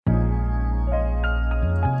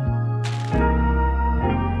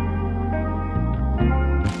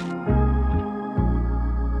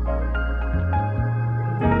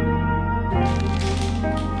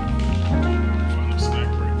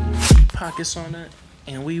pockets on it,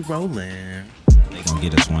 and we rolling. They gonna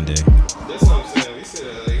get us one day. That's what I'm saying. We said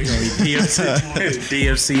that. We gonna be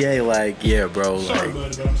DFCA, like, yeah, bro, like,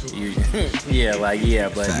 you, yeah, like, yeah,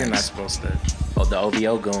 but Facts. you're not supposed to. Oh, the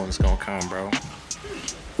OVO goons gonna come, bro.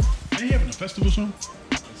 They having a festival soon?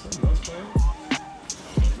 Something else playing?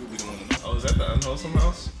 Oh, is that the Unwholesome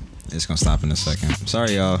House? It's gonna stop in a second.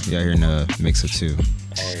 Sorry, y'all. Y'all hearing the mix of two.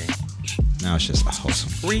 Hey, Now it's just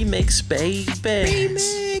wholesome. remix, baby.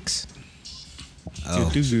 Remix.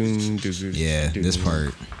 Oh, yeah. This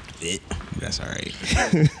part. That's all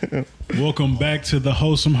right. Welcome back to the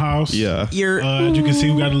Wholesome House. Yeah. As you can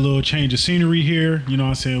see, we got a little change of scenery here. You know what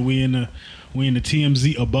I'm saying? We in the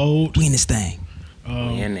TMZ abode. We in this thing.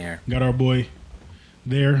 We in there. Got our boy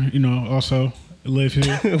there, you know, also live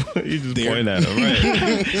here. You just point at him,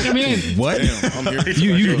 right? I mean, What? Damn, I'm here.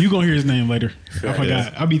 you gonna hear his name later. I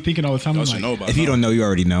forgot. I be thinking all the time. Y'all I'm should like, know about If you don't know, you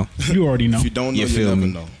already know. you already know. If you don't know, You you feel never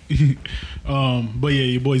me? know. But yeah,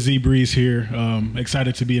 your boy Z Breeze here.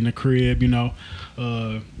 Excited to be in the crib. You know,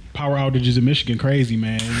 power outages in Michigan, crazy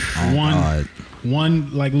man. Oh, one God.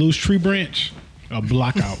 one like loose tree branch, a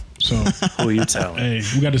blackout. So Who you telling? hey,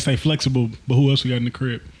 we got to stay flexible. But who else we got in the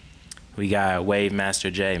crib? We got Wave Master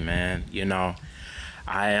J, man. You know,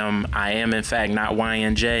 I am in fact not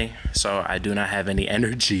YNJ, so I do not have any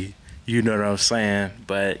energy. You know what I'm saying?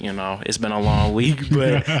 But you know, it's been a long week,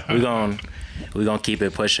 but we're gonna keep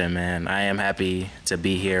it pushing, man. I am happy to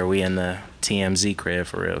be here. We in the TMZ crib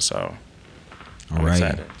for real, so All I'm right.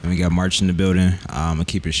 excited. And we got March in the building. I'm gonna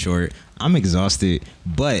keep it short. I'm exhausted,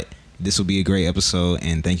 but this will be a great episode,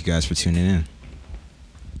 and thank you guys for tuning in.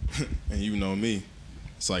 And you know me.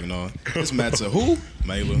 It's like, no, it's Matt to who?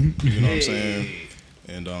 Mela. You know what I'm saying?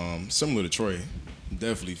 And similar to Troy.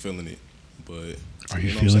 Definitely feeling it. But Are you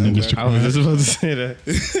know what I'm feeling it, saying? Mr. I was just about to say that.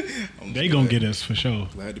 I'm They glad- gonna get us for sure.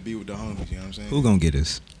 Glad to be with the homies, you know what I'm saying? Who gonna get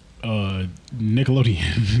us?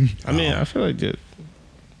 Nickelodeon. I mean, I feel like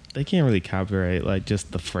they can't really copyright like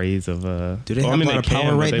just the phrase of Do they well, I have mean, a lot they of power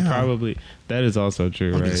can, but right they now? probably that is also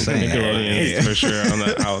true, I'm right? just saying. Nickelodeon is for sure on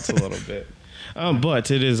the outs a little bit.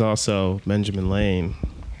 But it is also Benjamin Lane,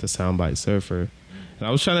 the soundbite surfer. And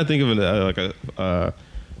I was trying to think of a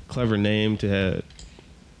clever name to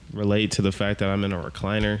relate to the fact that I'm in a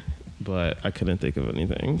recliner, but I couldn't think of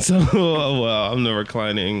anything. So, well, I'm the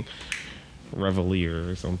reclining Revelier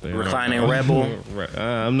or something. Reclining Rebel.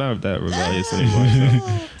 I'm not that rebellious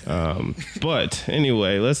anymore. So. But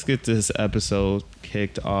anyway, let's get this episode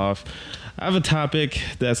kicked off. I have a topic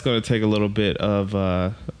that's going to take a little bit of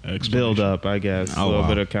build up, I guess, a little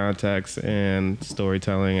bit of context and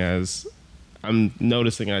storytelling, as I'm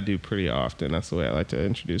noticing I do pretty often. That's the way I like to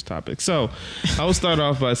introduce topics. So I will start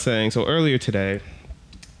off by saying, so earlier today,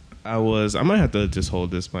 I might have to just hold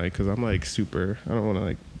this mic because I'm like super, I don't want to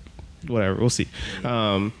like, whatever, we'll see.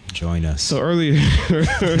 Join us. So earlier,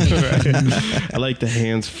 I like the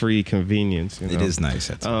hands-free convenience. You know? It is nice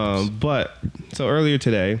at times. But so earlier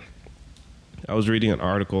today, I was reading an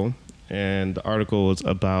article, and the article was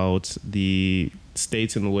about the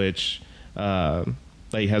states in which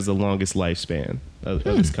like has the longest lifespan of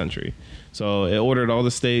this country. So it ordered all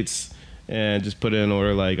the states and just put it in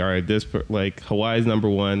order. Like, all right, like Hawaii's number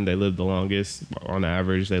one. They live the longest on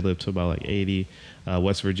average. They live to about like 80.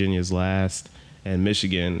 West Virginia's last, and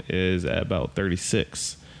Michigan is at about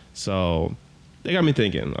 36. So they got me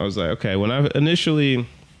thinking. I was like, okay, when I initially,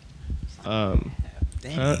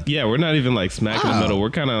 yeah, we're not even like smack in the middle. We're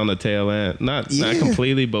kind of on the tail end, not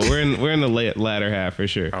completely, but we're in the latter half for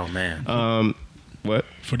sure. Oh man. What?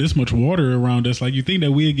 For this much water around us, like you think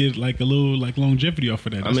that we'd get like a little like longevity off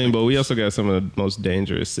of that. I That's mean, like, but we also got some of the most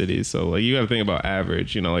dangerous cities. So like you got to think about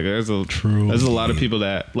average. You know, like there's a lot of people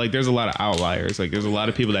that like there's a lot of outliers. Like there's a lot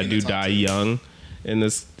of people that do die young in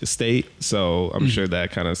this state. So I'm sure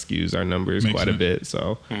that kind of skews our numbers Makes quite sense. a bit.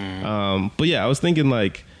 So, but yeah, I was thinking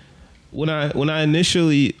like when I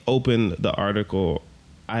initially opened the article,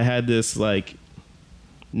 I had this like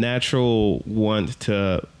natural want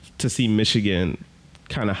to see Michigan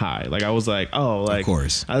kind of high. Like I was like, oh, like Of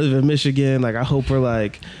course. I live in Michigan. Like I hope we're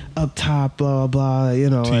like up top, blah blah. You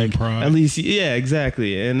know, Team like pride. at least, yeah,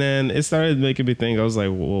 exactly. And then it started making me think. I was like,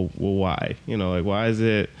 well, why? You know, like why is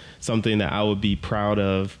it something that I would be proud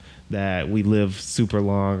of that we live super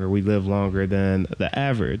long or we live longer than the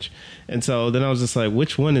average? And so then I was just like,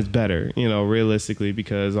 which one is better? You know, realistically,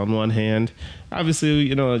 because on one hand, obviously,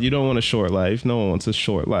 you know, you don't want a short life. No one wants a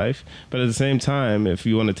short life. But at the same time, if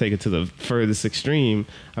you want to take it to the furthest extreme,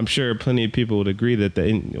 I'm sure plenty of people would agree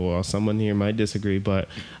that someone here might disagree, but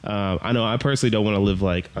I know I personally don't want to live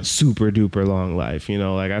like a super duper long life. You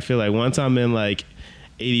know, like I feel like once I'm in like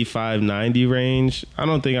 85, 90 range, I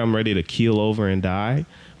don't think I'm ready to keel over and die.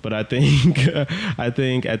 But I think I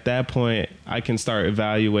think at that point I can start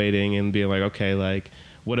evaluating and being like, okay, like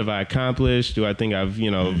what have I accomplished? Do I think I've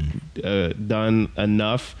done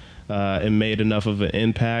enough and made enough of an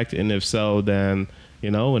impact? And if so, then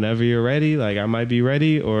whenever you're ready, like I might be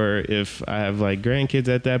ready. Or if I have like grandkids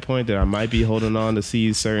at that point, that I might be holding on to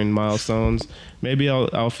see certain milestones. Maybe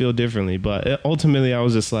I'll feel differently. But ultimately, I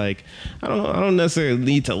was just like, I don't necessarily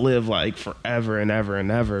need to live like forever and ever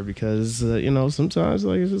and ever, because sometimes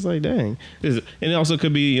like it's just like, dang. And it also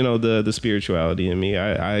could be the spirituality in me.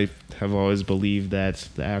 I have always believed that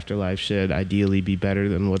the afterlife should ideally be better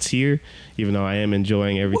than what's here, even though I am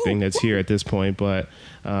enjoying everything that's here at this point. But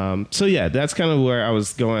so yeah, that's kind of where I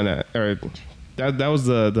was going at, or that was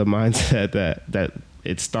the mindset that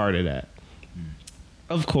it started at.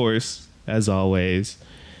 Of course, as always,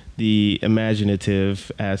 the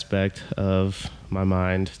imaginative aspect of my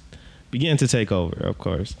mind began to take over, of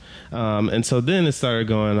course. And so then it started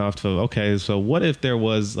going off to, okay, so what if there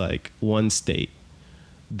was like one state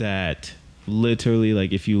that literally,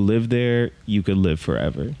 like if you live there, you could live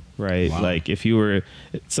forever, right? Wow. Like if you were,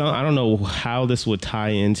 I don't know how this would tie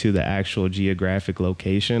into the actual geographic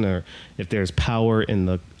location, or if there's power in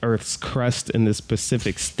the Earth's crust in this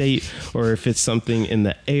specific state, or if it's something in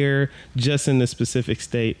the air just in this specific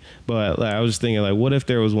state. But like, I was just thinking, like, what if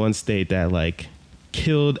there was one state that like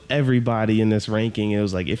killed everybody in this ranking? It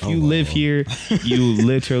was like, if you live here, you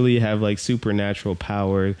literally have like supernatural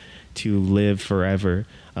power to live forever.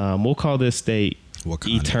 We'll call this state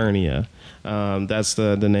Wakanda. Eternia. That's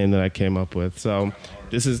the name that I came up with. So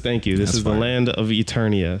this is, thank you. This That's is fine. the land of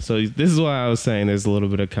Eternia. So this is why I was saying there's a little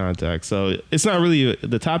bit of context. So it's not really,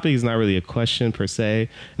 the topic is not really a question per se.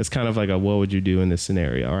 It's kind of like a, what would you do in this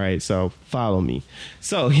scenario? All right. So follow me.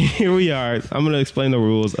 So here we are. I'm going to explain the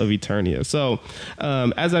rules of Eternia. So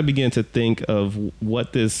as I begin to think of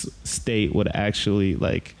what this state would actually,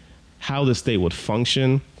 like how the state would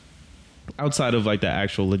function outside of like the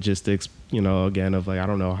actual logistics, again, of like, I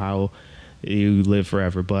don't know how you live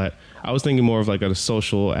forever, but I was thinking more of like a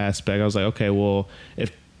social aspect. I was like, okay, well,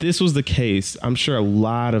 if this was the case, I'm sure a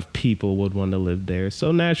lot of people would want to live there.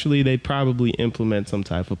 So naturally, they'd probably implement some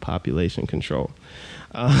type of population control.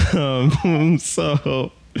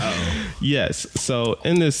 Yes. So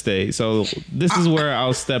in this state, so this is where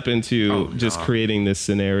I'll step into just creating this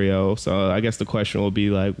scenario. So I guess the question will be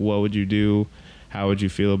like, what would you do? How would you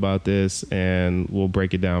feel about this? And we'll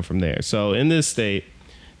break it down from there. So in this state,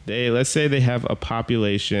 let's say they have a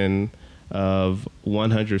population of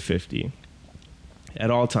 150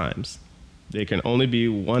 at all times. There can only be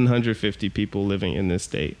 150 people living in this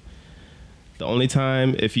state. The only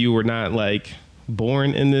time, if you were not like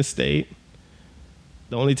born in this state,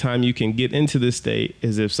 the only time you can get into this state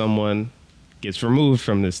is if someone gets removed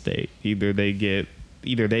from this state. Either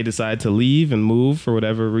they decide to leave and move for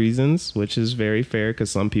whatever reasons, which is very fair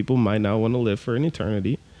because some people might not want to live for an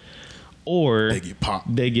eternity, or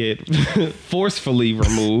they get forcefully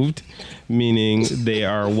removed, meaning they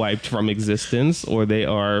are wiped from existence, or they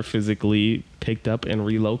are physically picked up and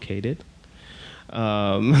relocated.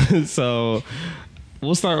 So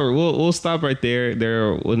we'll stop right there.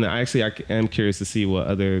 I am curious to see what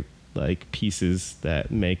other like pieces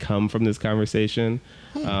that may come from this conversation.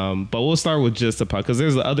 But we'll start with just because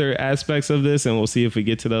there's other aspects of this, and we'll see if we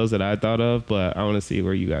get to those that I thought of, but I want to see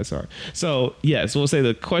where you guys are. So yes, we'll say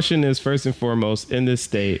the question is, first and foremost, in this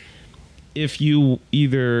state, if you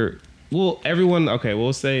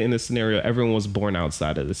we'll say in this scenario, everyone was born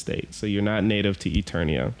outside of the state. So you're not native to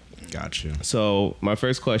Eternia. Gotcha. So my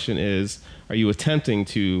first question is, are you attempting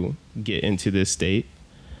to get into this state?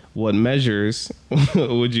 What measures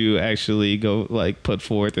would you actually put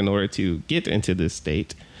forth in order to get into this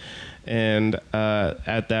state? And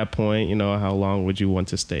at that point, how long would you want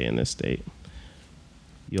to stay in this state?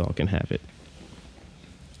 You all can have it.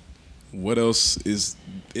 What else is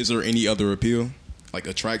there any other appeal? Like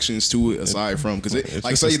attractions to it aside from, because It's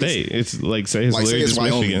like just say a state. this, It's like say it's like say literally it's just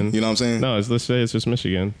Wyoming, Michigan. you know what I'm saying? No, let's say it's just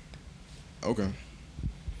Michigan. Okay.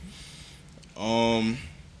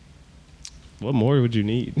 What more would you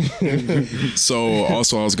need? So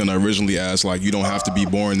also I was gonna originally ask, like, you don't have to be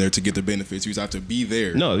born there to get the benefits. You just have to be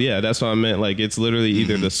there. No, yeah, that's what I meant. Like it's literally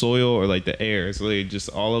either the soil or like the air. It's literally just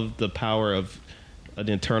all of the power of an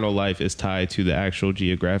eternal life is tied to the actual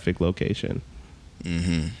geographic location.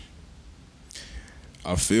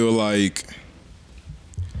 I feel like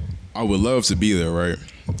I would love to be there, right?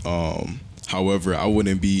 However, I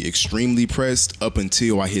wouldn't be extremely pressed up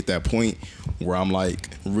until I hit that point where I'm like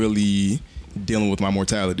really dealing with my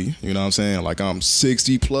mortality. You know what I'm saying? Like I'm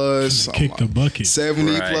 60 plus, Kick the bucket.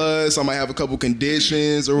 70 Right. plus. I might have a couple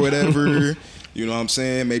conditions or whatever. You know what I'm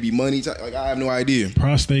saying? Maybe money. Like I have no idea.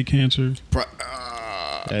 Prostate cancer.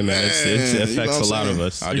 Hey man, it you know affects what a I'm lot saying? of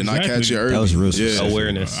us. I did not Exactly. catch it early. That was real Yeah. specific.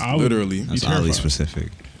 Awareness. I would Literally. be That's oddly terrified.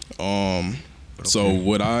 specific. So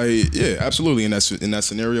would I? Yeah, absolutely. In that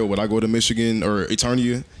scenario, would I go to Michigan or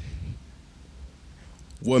Eternia?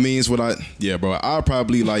 What means would I? Yeah, bro. I'll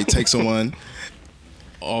probably like take someone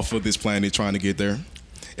off of this planet trying to get there.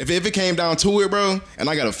 If it came down to it, bro, and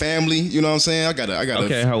I got a family, you know what I'm saying? I got.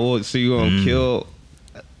 Okay, how old? So you gonna kill?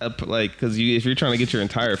 Like, because if you're trying to get your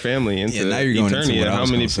entire family into now you're going into Eternia, what I how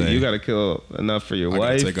was many? gonna say. You got to kill enough for your I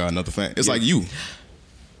gotta wife. take out another family. It's like you,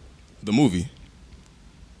 the movie,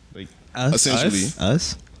 Like, Us? essentially.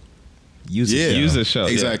 Us? Use Yeah, it. Use the show,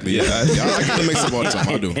 yeah. Exactly. Yeah, I get the mix up all the time.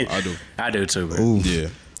 I do. I do too, bro. Ooh.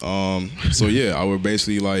 Yeah. So yeah, I would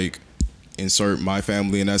basically like insert my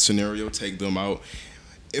family in that scenario, take them out.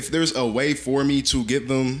 If there's a way for me to get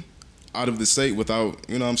them out of the state without,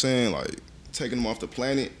 you know what I'm saying, like taking them off the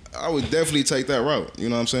planet, I would definitely take that route. You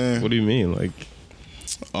know what I'm saying? what do you mean? Like,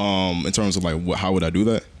 In terms of like, how would I do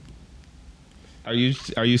that? are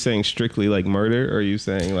you saying strictly like murder, or are you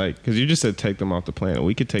saying like, because you just said take them off the planet?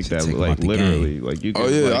 We could take that take them like off the literally. gang. Like you. Could, Oh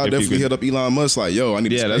yeah, like, I'll if you definitely could- hit up Elon Musk like, yo, I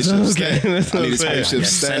need a Yeah, that's spaceship what I'm stat. saying. That's I what need a I'm saying. spaceship Yeah,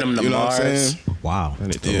 stat. send him to You know what I'm Mars. saying? Wow. I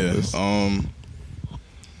need to know this.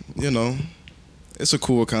 You know, it's a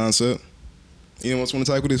cool concept. Anyone else want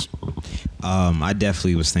to tackle this? I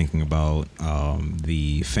definitely was thinking about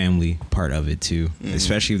the family part of it too,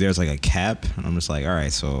 especially if there's like a cap. And I'm just like, all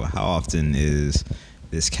right, so how often is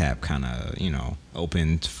this cap kind of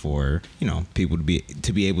open for people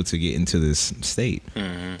to be able to get into this state?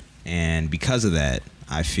 And because of that,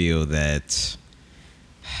 I feel that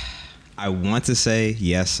I want to say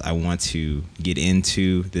yes, I want to get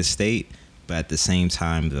into this state, but at the same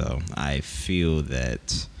time, though, I feel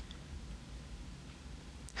that.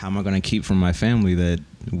 How am I going to keep from my family that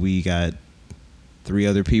we got 3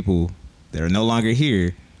 other people that are no longer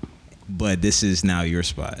here, but this is now your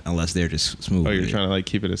spot, unless they're just smooth. Oh, you're with it. trying to like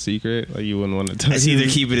keep it a secret? Like you wouldn't want to tell. It's either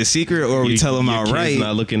keep it a secret or we tell them your outright. kid's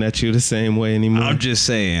not looking at you the same way anymore. I'm just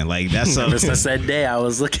saying, like that's Ever something, since that day, I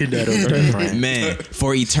was looking at him different. man,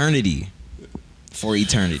 for eternity. For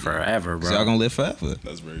eternity. Forever, bro. So y'all gonna live forever.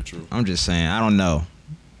 That's very true. I'm just saying, I don't know.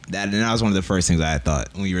 That was one of the first things I thought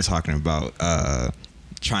when you were talking about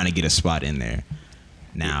trying to get a spot in there.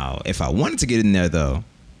 Now, if I wanted to get in there though,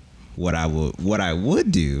 what I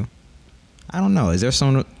would do, I don't know. Is there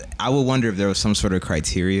some? I would wonder if there was some sort of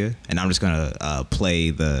criteria, and I'm just gonna play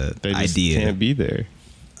the they just idea. can't be there.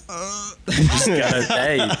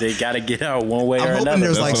 They gotta get out one way I'm or hoping another.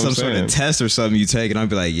 there's That's like what I'm some sort saying. of test or something you take, and I'd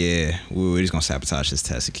be like, yeah, we're just gonna sabotage this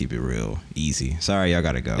test and keep it real easy. Sorry, y'all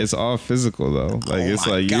gotta go. It's all physical though. Like it's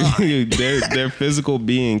my like God. their physical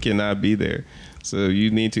being cannot be there. So you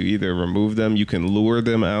need to either remove them. You can lure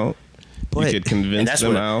them out. But- you could and convince that's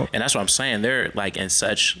them what, out. and that's what I'm saying. They're like in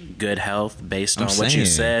such good health based I'm on what you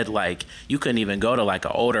saying. said. Like you couldn't even go to like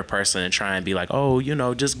an older person and try and be like, oh,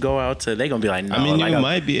 just go out to. They gonna be like, no. I mean, like, you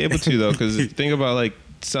might be able to though, because think about like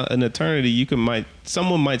an eternity.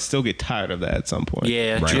 Someone might still get tired of that at some point.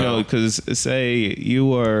 Yeah, Right. true. You know, because say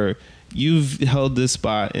you've held this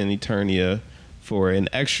spot in Eternia for an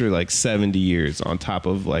extra like 70 years on top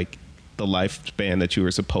of like the lifespan that you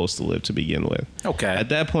were supposed to live to begin with. Okay. At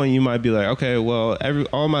that point, you might be like, okay, well,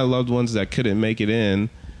 all my loved ones that couldn't make it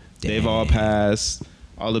in, they've all Dang. passed.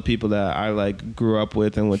 All the people that I like grew up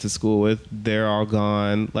with and went to school with, they're all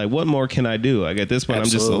gone. Like, what more can I do? Like at this point, I'm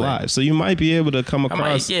just Absolutely. alive. So you might be able to come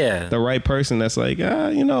across yeah. the right person that's like,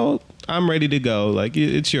 I'm ready to go. Like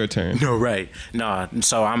it's your turn. No, right. No.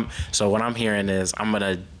 So what I'm hearing is I'm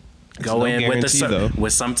gonna go no in with guarantee, though.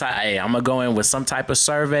 with some type. Hey, I'm gonna go in with some type of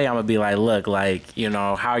survey. I'm gonna be like, look, like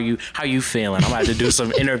how you feeling? I'm gonna have to do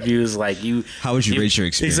some interviews. Like you, How would you rate your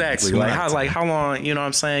experience? Exactly. Like how long? You know what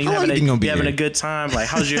I'm saying? How long you think you're gonna be having here? a good time? Like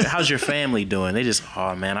how's your family doing? They just,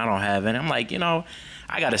 oh man, I don't have any. I'm like,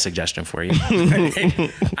 I got a suggestion for you.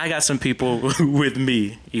 I got some people with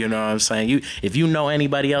me. You know what I'm saying? If you know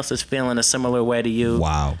anybody else that's feeling a similar way to you,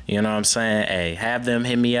 Wow. You know what I'm saying? Hey, have them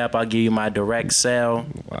hit me up. I'll give you my direct cell.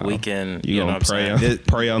 Wow. We can. You know gonna what I'm pray saying?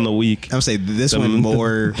 pray on the weak. I'm saying this one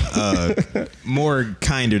more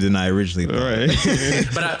kinder than I originally thought. Right.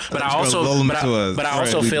 But I Just gonna lull 'em also to a but I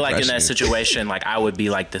also right. feel like in that Depression. situation, like I would be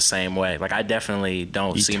like the same way. Like I definitely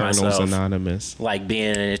don't see Eternals myself Anonymous. like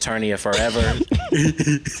being an Eternia forever.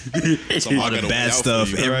 All the bad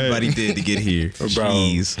stuff everybody did to get here.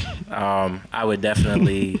 Jeez. I would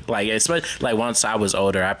definitely like, especially like once I was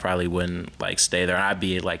older, I probably wouldn't like stay there. I'd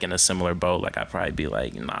be like in a similar boat. Like I'd probably be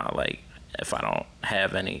like, nah, like if I don't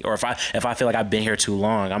have any, or if I feel like I've been here too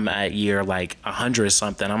long, I'm at year like 100 or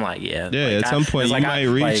something. I'm like, Yeah, like, at some point you might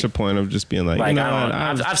reach like, a point of just being like, like you know,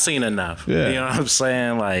 I've seen enough. Yeah. You know what I'm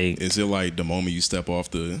saying? Like, Is it like the moment you step off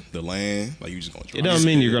the land, like you just gonna drop? it don't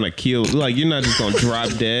mean you're gonna kill. Like you're not just gonna drop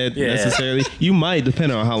dead Yeah. necessarily. You might,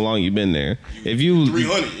 depending on how long you've been there. If you,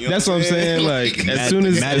 300, you know that's what I'm saying. Like Matt- as soon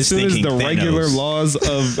Matt as is soon as thinking the regular Thanos. laws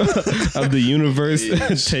of the universe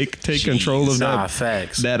take control of nah, that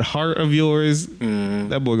facts. that heart of yours,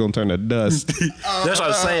 that boy gonna turn to dust. That's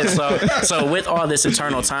what I'm saying. So with all this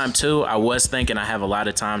eternal time too, I was thinking I have a lot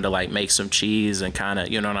of time to like make some cheese and kind of,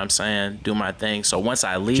 you know what I'm saying, do my thing. So once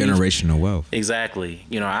I leave, Generational wealth. exactly,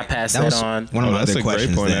 you know, I pass That that, was on. one of my that's other a great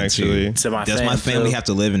questions point, then, actually. too. To my Does my fam, family too. have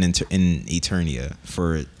to live in Eternia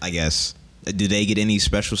for, I guess, do they get any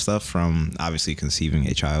special stuff from obviously conceiving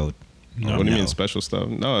a child? What do you mean special stuff?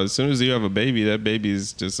 No, as soon as you have a baby, that baby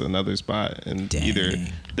is just another spot, and Dang. either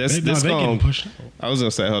this They gonna getting pushed. I was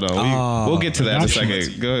gonna say, hold on, we'll get to that in a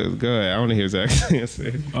second. Go ahead. I want to hear Zach's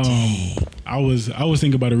answer. I was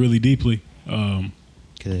thinking about it really deeply.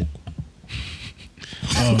 Good.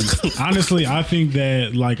 Honestly, I think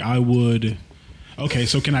that like I would. Okay,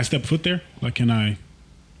 so can I step foot there? Like, can I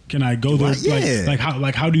go there? Yeah.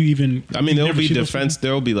 Like how do you even? I mean, there'll never be see those defense.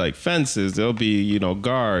 There'll be like fences. There'll be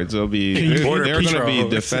guards. There'll be Border there are going to be patrol.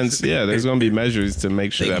 defense. Yeah, there's going to be measures to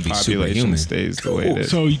make sure They that can be population superhuman. stays the way it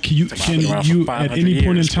is. So can Been around you for at 500 any point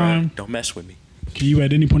in years, bro. time? Don't mess with me. Can you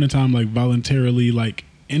at any point in time like voluntarily like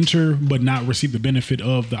enter but not receive the benefit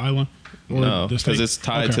of the island? Or No, the state? because it's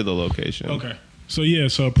tied Okay. to the location. Okay. So yeah,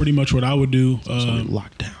 so pretty much what I would do.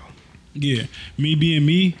 Locked down. Yeah, me being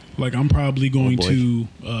me, like I'm probably going boy.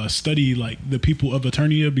 to study like the people of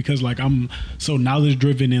Eternia because like I'm so knowledge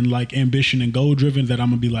driven and like ambition and goal driven that I'm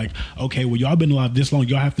gonna be like, okay, well y'all been alive this long,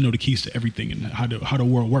 y'all have to know the keys to everything and how the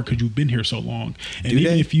world work because you've been here so long. And Do even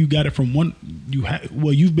they? if you got it from one,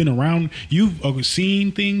 you've been around, you've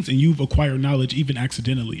seen things and you've acquired knowledge even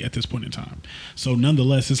accidentally at this point in time. So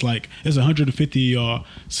nonetheless, it's like it's 150 of y'all.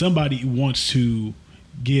 Somebody wants to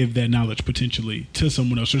give that knowledge potentially to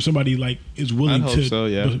someone else, or somebody like is willing I'd hope to so,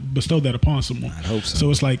 yeah. bestow that upon someone. I'd hope so.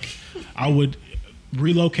 So it's like I would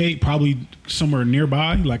relocate probably somewhere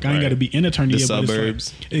nearby. Like I ain't Right. got to be in Eternia, The but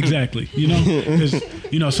suburbs. It's like, exactly. You know,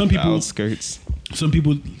 because some people Outskirts. some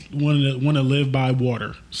people want to live by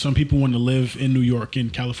water. Some people want to live in New York, in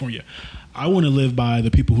California. I want to live by the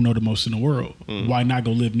people who know the most in the world. Why not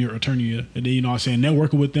go live near Eternia? And then, you know what I'm saying,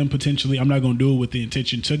 networking with them potentially. I'm not going to do it with the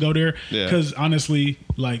intention to go there. Yeah. Because honestly,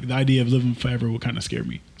 like the idea of living forever would kind of scare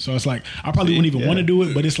me. So it's like, I probably wouldn't even want to do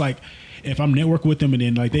it, but it's like, if I'm networking with them and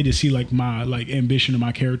then like they just see like my like ambition and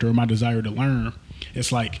my character or my desire to learn,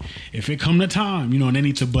 it's like if it come to time, you know, and they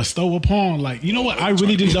need to bestow upon, like, you know what, I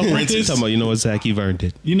really just don't want this. Talking about, you know what, Zach, you've earned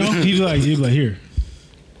it. You know, he's like here.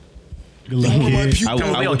 Good luck, kid. I, Come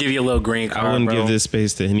on, I we would- gonna give you a little green card, I wouldn't bro. give this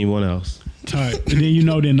space to anyone else. Tight. And then you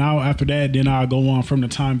know, then now after that, then I'll go on from the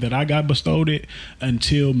time that I got bestowed it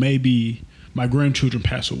until maybe my grandchildren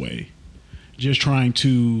pass away. Just trying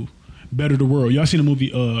to better the world. Y'all seen the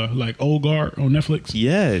movie like Old Guard on Netflix?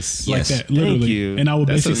 Yes. Like Yes. that, literally. Thank you. And I would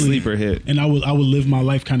That's a basically sleeper hit. And I would live my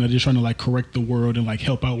life kind of just trying to like correct the world and like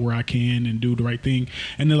help out where I can and do the right thing.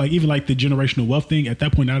 And then like even like the generational wealth thing. At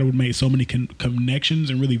that point, I would have made so many connections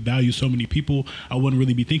and really value so many people. I wouldn't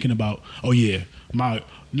really be thinking about, oh yeah, my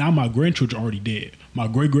grandchildren are already dead. My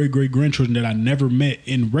great grandchildren that I never met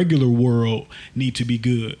in regular world need to be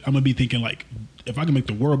good. I'm gonna be thinking like, if I can make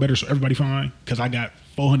the world better so everybody fine, because I got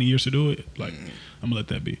 400 years to do it. Like I'm gonna let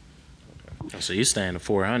that be. So you staying at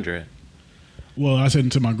 400? Well, I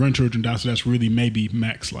said to my grandchildren, that's really maybe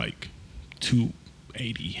max like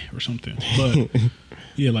 280 or something. But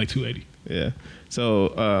yeah, like 280. Yeah.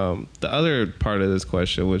 So the other part of this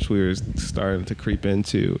question, which we were starting to creep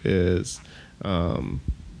into, is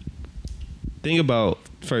think about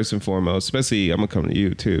first and foremost. Especially, I'm gonna come to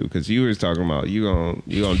you too, because you were talking about you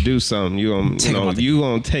gonna do something. You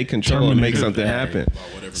gonna take control and make something happen.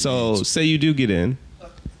 So say you do get in,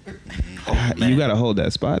 you gotta hold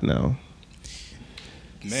that spot now.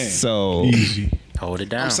 Man. So Easy. Hold it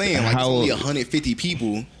down. I'm saying like How- it's only 150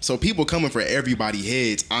 people, so people coming for everybody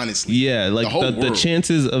heads. Honestly, yeah, like whole the world.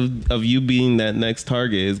 chances of you being that next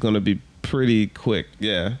target is gonna be pretty quick.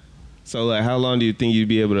 Yeah. So like, how long do you think you'd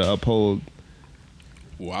be able to uphold?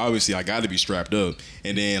 Well, obviously I got to be strapped up,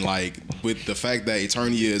 and then like with the fact that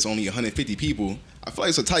Eternia is only 150 people, I feel like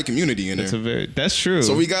it's a tight community in there. That's true.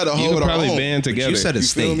 So we gotta you hold could our probably own. band But together. you said You a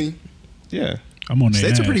feel state. me? Yeah. I'm on that.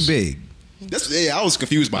 States are pretty big. I was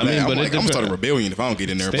confused by I mean, that. but I'm it like, I'm gonna start a depends. rebellion if I don't get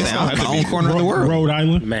in there. States Bro. don't have to my own be- corner of the world. Rhode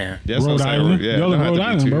Island. Man. That's what I'm Rhode saying. Island. Yeah, Y'all don't in have to Rhode be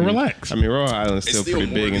Island, too bro. huge. Relax. I mean, Rhode Island's It's still still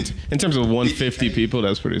pretty more big. than In terms of 150 people,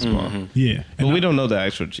 that's pretty small. Yeah. But And we don't know the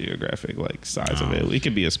actual geographic like size of it. We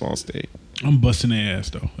could be a small state. I'm busting their ass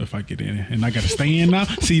though if I get in it, and I got to stay in now.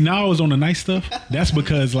 See, now I was on the nice stuff. That's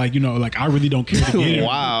because like I really don't care to get in.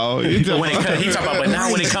 Wow. But he talking about, but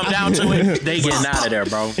now when it come down to it, they getting out of there,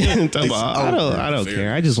 bro. I don't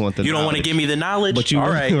care. I just want the You don't want to knowledge. give me the knowledge? But you all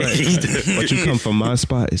right. But you come from my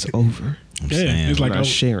spot, it's over. Yeah, saying. it's like Not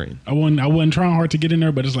sharing. I wasn't trying hard to get in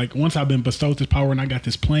there, but it's like once I've been bestowed this power and I got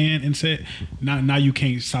this plan and set, now you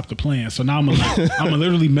can't stop the plan. So now I'm gonna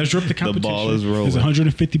literally measure up the competition. ball is rolling. There's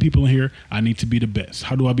 150 people in here. I need to be the best.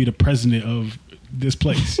 How do I be the president of this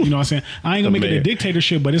place? You know what I'm saying? I ain't gonna make it a mayor.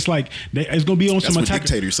 dictatorship, but it's like it's gonna be on That's some what attack.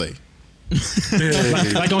 dictators say.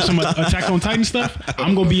 like on some Attack on Titan stuff.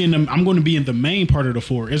 I'm gonna be in the main part of the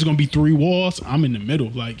fort. It's gonna be 3 walls. I'm in the middle.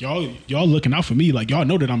 Like y'all looking out for me. Like y'all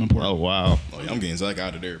know that I'm important. Oh wow. Oh, yeah, I'm getting Zach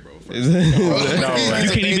out of there, bro. Is it? You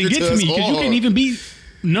can't even get to me because you can't even be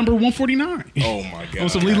number 149. Oh my god. On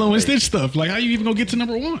some Lilo and Stitch stuff. Like how you even gonna get to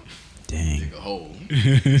number 1? Dang. Oh.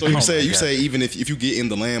 So you say even if you get in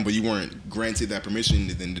the land but you weren't granted that permission,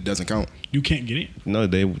 then it doesn't count. You can't get in. No,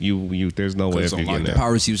 you. There's no way It's if you on get lockdown. there.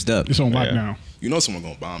 Power's used up. It's on Yeah. lockdown. You know someone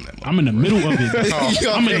gonna bomb that. I'm in the middle of it. You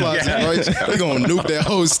I'm in realize that, right? They're gonna nuke that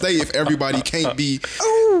whole state if everybody can't be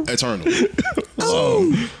eternal.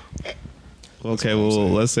 Okay, well,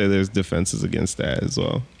 let's say there's defenses against that as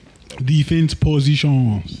well. Defense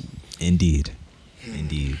positions. Indeed.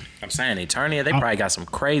 I'm saying Eternia, they probably got some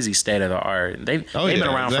crazy state of the art. They've been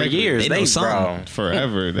around exactly. for years. They know They, something. bro.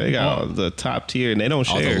 Forever. They got the top tier and they don't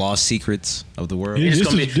All share. the lost secrets of the world. Yeah. It's This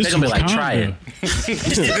gonna be, is- this they're gonna be is like, try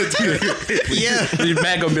Wakanda. it. Yeah.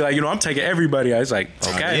 Matt gonna be like, I'm taking everybody. I was like,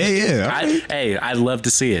 okay. Yeah. I'd love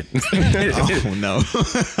to see it. Oh no.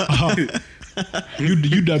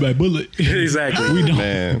 You die by bullet. Exactly. We don't.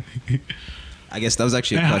 Man. I guess that was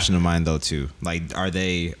actually a question of mine though too. Like, are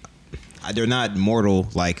they? They're not mortal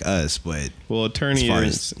like us, but Well, far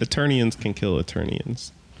as- Eternians can kill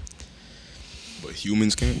Eternians. But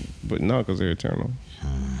humans can't. But not because they're eternal.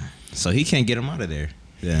 so he can't get them out of there.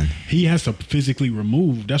 Then He has to physically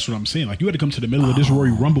remove. That's what I'm saying. Like you had to come to the middle of this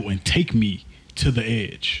Royal Rumble and take me to the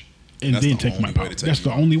edge, and That's then the take my only way power. to take That's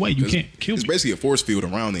me. the only way. You 'Cause can't kill It's me. basically a force field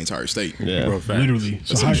around the entire state. Yeah. Bro, facts. Literally.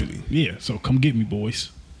 So Essentially. yeah. So come get me,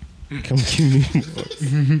 boys. Come give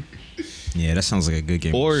me. yeah, that sounds like a good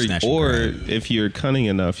game. Or Snatch and grab. if you're cunning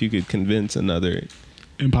enough, you could convince another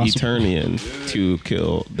Impossible. Eternian to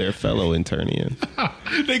kill their fellow Eternian.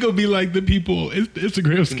 They gonna be like the people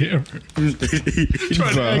Instagram scammer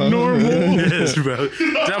trying to act Bro. normal. Yes, bro.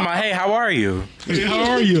 Tell me, hey, how are you? Hey,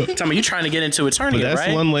 how are you? Tell me, you trying to get into Eternia, But that's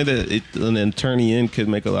right? one way that an Eternian could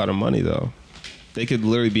make a lot of money, though. They could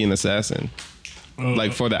literally be an assassin,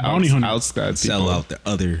 like for the bounty hunter. outside sell people. out the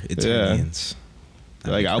other Eternians.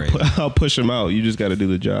 Like I'll push them out. You just got to do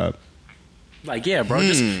the job. Like, yeah, bro,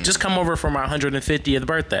 just come over for my 150th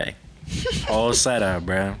birthday. Whole setup,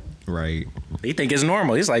 bro. Right. He think it's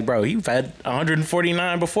normal. He's like, bro, you've had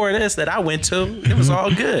 149 before this that I went to. It was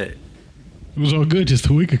all good. It was all good just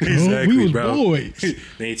a week ago. Exactly, we was bro. boys.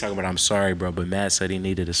 Then he talking about, I'm sorry, bro, but Matt said he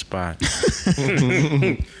needed a spot.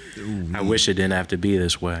 I wish it didn't have to be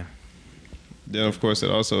this way. Then, of course,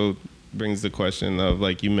 it also brings the question of,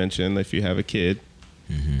 like you mentioned, if you have a kid,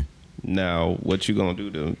 now what you gonna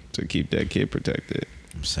do to keep that kid protected?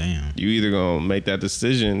 I'm saying. You either gonna make that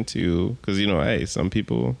decision to, because hey, some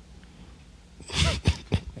people.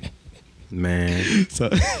 Man. So,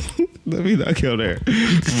 let me not go there.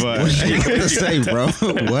 But What you gonna say, bro?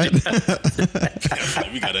 What?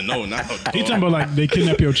 We gotta know now. He talking about like they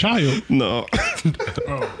kidnap your child. no, I feel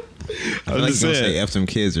like you're gonna say F them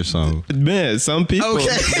kids or something. man, some people. Okay.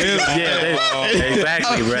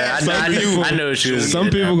 Exactly, bro. I know what you was Some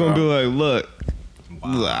getting people at, gonna be bro. like, look,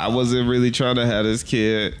 I wasn't really trying to have this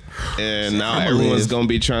kid, and now I'ma everyone's live. gonna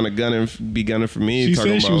be trying to gunning for me. She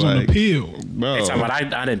talking said she about was on like, the pill. bro. They talking about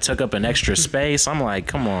I didn't took up an extra space. I'm like,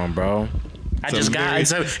 come on, bro. I Some just got.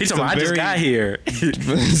 very- He's talking about, some I just very- got here.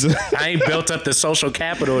 I ain't built up the social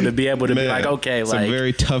capital to be able to be Man, like, okay, some like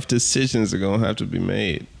very tough decisions are gonna have to be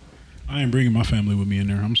made. I ain't bringing my family with me in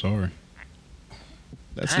there. I'm sorry.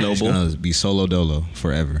 That's Nice. It's noble. gonna be solo dolo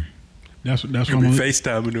forever. That's what we I'm.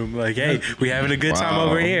 FaceTiming them like, hey, we having a good time Wow.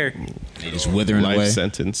 over here. They just withering Life away.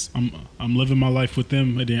 sentence. I'm living my life with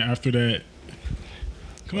them, and then after that,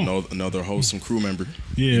 come on. Another wholesome crew member.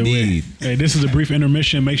 Yeah, Indeed. hey, this is a brief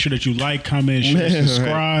intermission. Make sure that you like, comment, share, Man,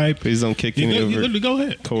 subscribe. Please don't kick You any go- of you her literally go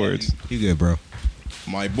ahead. cords. You good, bro?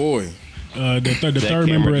 My boy, The third That member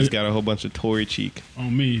camera just got a whole bunch of Tory cheek.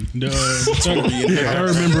 on me. The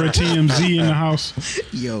third member of TMZ in the house.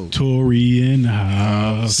 Yo. Tory in the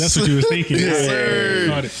house. That's what you was thinking. Yes, sir.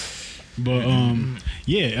 Got it. But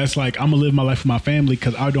yeah, it's like I'm gonna live my life with my family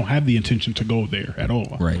because I don't have the intention to go there at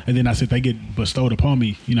all. Right. And then I said they get bestowed upon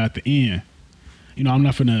me, at the end. I'm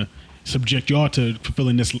not gonna subject y'all to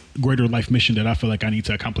fulfilling this greater life mission that I feel like I need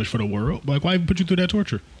to accomplish for the world. Like, why put you through that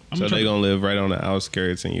torture? So they gonna live right on the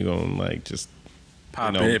outskirts, and you gonna like just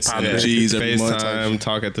Pop pop it. G's every month. FaceTime,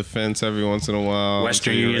 talk at the fence every once in a while.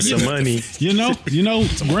 Western until Union you're some ready.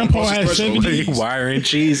 money. Grandpa has 70. Wiring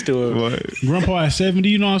cheese to it. What? Grandpa has 70,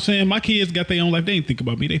 you know what I'm saying? My kids got their own life. They ain't think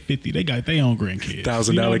about me. They 50. They got their own grandkids. $1,000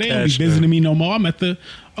 They don't be cash, visiting man. me no more. I'm at the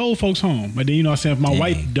old folks' home. But then, you know what I'm saying? If my Dang.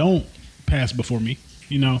 wife don't pass before me,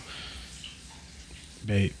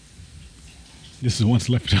 babe, this is once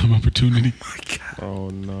lifetime opportunity. Oh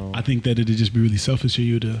no. I think that it'd just be really selfish of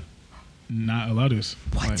you to not allow this.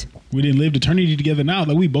 What? Like, we didn't live eternity together now.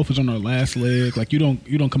 Like, we both was on our last leg. Like, you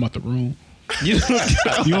don't come out the room. You don't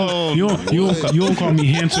call me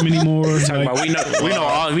handsome anymore. Talking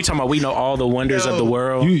Like, about we know all the wonders of the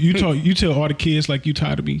world. you tell all the kids like you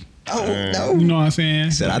tired of me. Oh, no. You know what I'm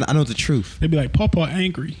saying? Said, I know the truth. They be like, Papa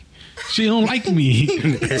angry. She don't like me.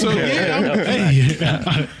 So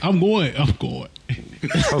yeah, I'm going.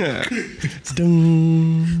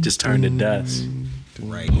 Just turn to dust.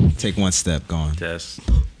 Right. Take one step, gone. Dust.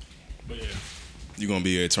 You're gonna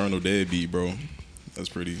be an eternal deadbeat, bro. That's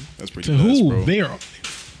pretty To blessed, who? bro. There.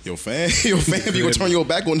 Your fam, you gonna turn your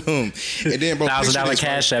back on them, and then bro, picture $1,000 this, bro.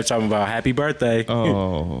 cash app talking about happy birthday.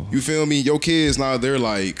 Oh. You feel me? Your kids now they're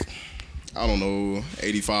like, I don't know,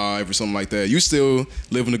 85 or something like that. You still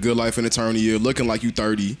living a good life in Eternia, looking like you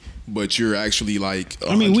 30, but you're actually like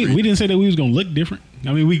 100. I mean, we didn't say that we was gonna look different.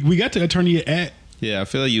 I mean, we got to Eternia at, Yeah, I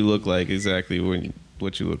feel like you look like exactly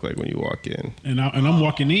what you look like when you walk in. and I'm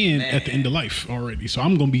walking in at the end of life already. So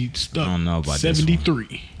I'm gonna be stuck. I don't know about this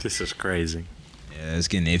 73. This is crazy. Yeah, it's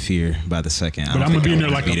getting iffier by the second. But I'm gonna be in there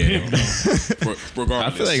like a pimp. Though. Regardless,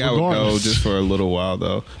 I feel like I would go Regardless. just for a little while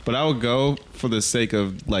though. But I would go for the sake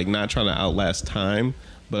of like not trying to outlast time,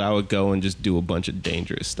 but I would go and just do a bunch of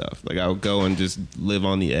dangerous stuff. Like I would go and just live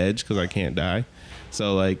on the edge because I can't die.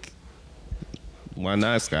 So like, why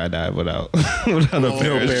not skydive without a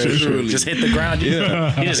parachute? surely. Just hit the ground. You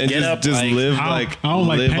just And get up. just like, live I don't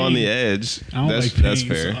like live on pain. the edge. I don't that's like pain, that's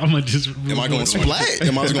fair. So I'm gonna just. am I gonna splat?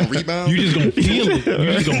 Am I just gonna rebound? You just gonna feel it.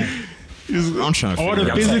 You just gonna. I'm trying to All figure the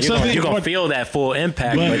it out. physics of it. you're gonna feel that full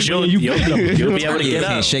impact, But- but you'll you be able to get You up.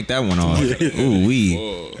 can't shake that one off. Ooh, wee.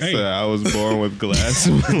 Hey, So I was born with glass.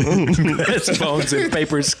 It's bones and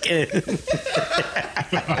paper skin.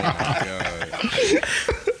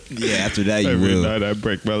 Yeah, after that you Every will. night I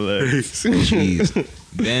break my legs. Jeez.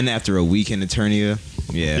 Then after a week in Eternia,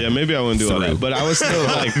 Yeah, maybe I wouldn't do all Through. that, but I would still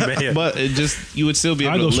like. Man. But it just you would still be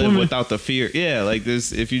I able go to live swimming. without the fear. Yeah, like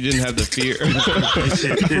this. If you didn't have the fear,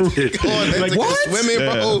 like what? Swimming,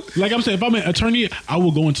 bro. like I'm saying, if I'm an attorney, I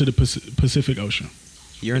will go into the Pacific Ocean.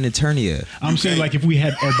 you're in Eternia. I'm saying, like, if we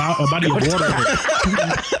had a body of water,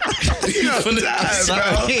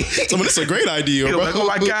 So that's a great idea, bro. Like, oh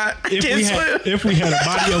my god, I can't swim. if we had a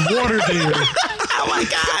body of water there, Oh my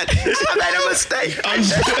god, I made a mistake. I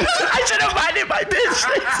should have minded my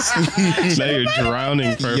business. now you're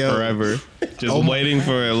drowning for forever, just waiting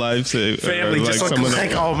for a life to Family like just someone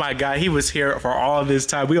like, oh my god, he was here for all this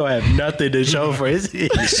time. We don't have nothing to show for it. He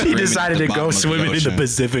screaming decided at to the go bottom of the swimming in the ocean.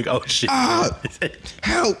 Pacific Ocean.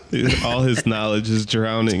 Help, all his knowledge is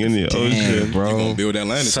drowning in the Damn, ocean. You bro. gonna build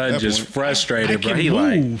Atlantis at Son that just point. I frustrated, bro. can He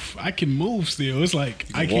like, move. I can move still. It's like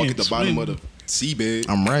I You can't walk at the bottom swim. of the seabed.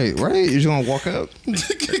 I'm right. You're just gonna walk up.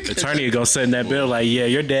 attorney gonna sit in that bill like, yeah,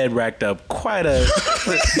 your dad racked up quite a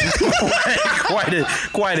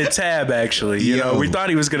quite a tab actually. You know, Yo. we thought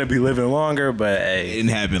he was gonna be living longer, but It hey,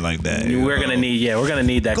 didn't happen like that. we're gonna need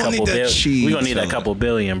that Gonna couple need that billion. cheese, We're gonna need that fella. couple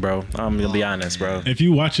billion, bro. I'm gonna be honest, bro. If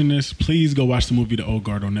you watching this, please go watch the movie The Old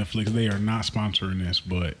Guard on Netflix. They are not sponsoring this,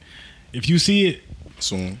 but if you see it,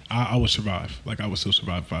 Soon. I would survive. Like I would still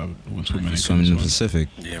survive if I went swimming. Swimming in the Pacific.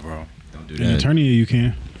 Yeah, bro. Don't do In that. Eternia, you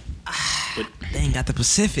can. They ain't got the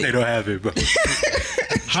Pacific. They don't have it, bro.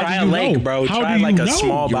 How Try do a you lake, know? bro. How Try do you like a know?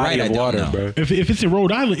 small You're body right, I of don't water, know. bro. If it's in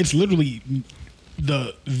Rhode Island, it's literally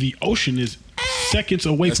the ocean is seconds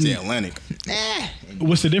away That's from. the Atlantic.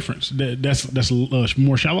 What's the difference? That's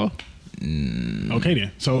more shallow. Okay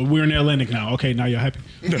then. So we're in the Atlantic now. Okay, now you're happy.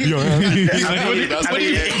 That's What do you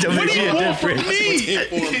want from difference.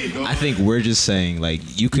 me? I think we're just saying like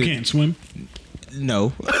you could You can't swim.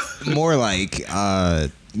 no, more like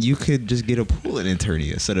you could just get a pool in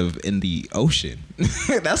Eternia instead of in the ocean.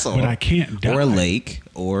 That's all. But I can't die. Or a lake,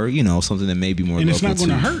 or something that may be more. And it's not local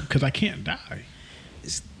going to to- hurt because I can't die.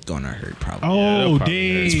 It's gonna hurt probably. Oh, probably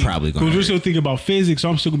dang. hurt. It's probably gonna Because we're hurt. still thinking about physics, so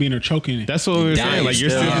I'm still going to be in there choking. That's what we were Dying saying. Like you're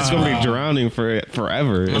still. still just gonna be drowning for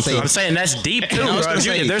forever. I'm saying- I'm saying that's deep too. I was Bro. gonna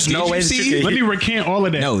say, There's did no you way that see- you Let can. me recant all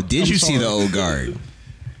of that. No, did I'm you see sorry. the old guard?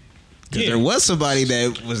 Because Yeah. there was somebody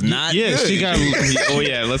that was not. Yeah, good. she got. Oh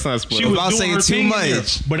yeah, let's not spoil. She it. was Without doing saying her too thing in there.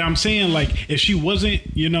 much. But I'm saying, like, if she wasn't,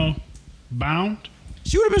 bound,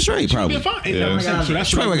 She would have been straight, she'd probably. been fine. Yeah. So that's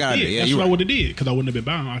She what I probably would got have it. did. Yeah, That's you're what I right. would have did because I wouldn't have been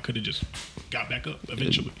bound. I could have just got back up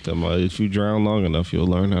eventually. Talking about if you drown long enough, you'll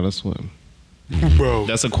learn how to swim. Bro.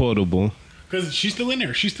 That's a quotable. Because she's still in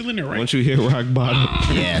there. She's still in there, right? Once you hit rock bottom,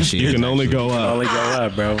 Yeah, she you is can only actually. go up. Only go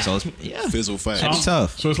up, bro. So it's, yeah, Fizzle fast. It's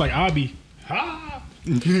tough. So it's like I'll be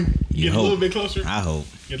get You a hope. little bit closer. I hope.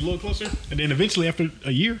 Get a little closer, and then eventually, after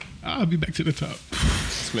a year, I'll be back to the top.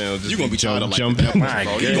 This man will just You gonna be trying to like jumping. that much, My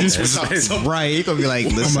bro. You gonna goodness. switch out something. Right, you're gonna be like,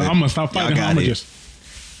 listen, I'm gonna stop y'all fighting. got I'm gonna it. just.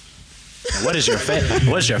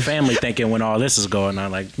 What's your family thinking when all this is going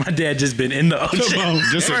on? Like my dad just been in the ocean, Come on,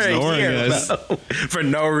 just for a ignoring year, us. bro, for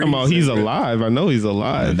no reason. Come on, he's alive. I know he's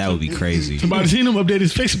alive. that would be crazy. Somebody seen him update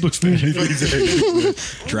his Facebook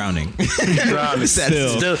status. Drowning. Drowning.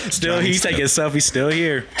 Still. Still, he's taking selfies. Still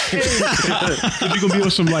here. You're gonna be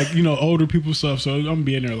on some like older people stuff, so I'm gonna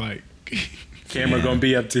be in there like Camera gonna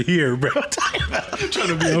be up to here, bro. trying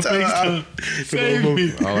to be on FaceTime. Save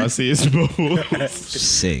me. All I see is bubbles.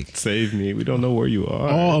 Sick. Save me. We don't know where you are.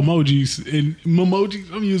 All emojis and emojis.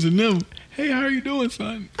 I'm using them. Hey, how are you doing,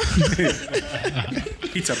 son?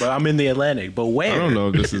 He talking about I'm in the Atlantic, but where? I don't know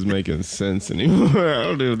if this is making sense anymore. I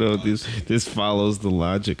don't even know if this follows the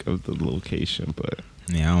logic of the location, but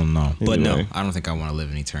Yeah, I don't know. But no, Anyway. I don't think I want to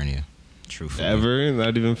live in Eternia. Truthfully. ever,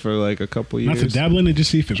 not even for like a couple Not years. to dabble in it,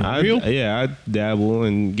 just see if it's real. I dabble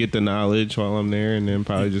and get the knowledge while I'm there, and then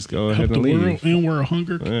probably just go ahead Help the and leave. world, end world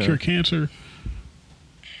hunger, Yeah. cure cancer.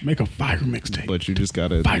 Make a fire mixtape. But you just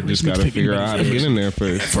gotta Virus figure mixtape out how to get in there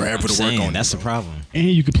first. Forever to work Saying, on. that's it, the bro. problem. And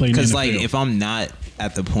you could play in the Because NFL. like, if I'm not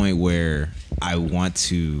at the point where I want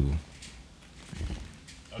to,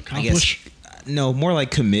 I accomplish. guess, no, more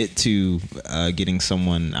like commit to getting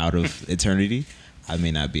someone out of eternity, I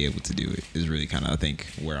may not be able to do it. Is really kind of I think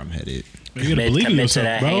where I'm headed. You gotta believe in Commit to yourself,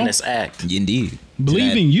 that bro. heinous act. Indeed. To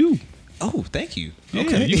Believe that- in you. Oh, thank you. Yeah,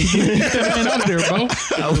 Okay. you can get that man out of there, bro.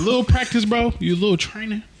 A little practice, bro. You a little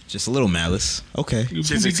training. Just a little malice. Okay. You'll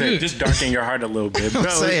Just, be good. just darken your heart a little bit, bro.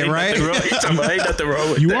 saying, Ain't right? nothing wrong- you talking about ain't nothing wrong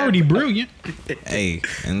with You that. already brilliant. Hey,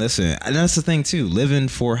 and listen, and that's the thing too. Living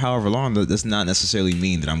for however long does not necessarily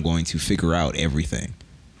mean that I'm going to figure out everything.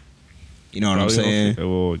 You know what I'm saying?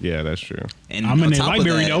 Well, yeah, that's true. And I'm in on their top of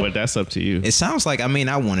library, that, though. But that's up to you. it sounds like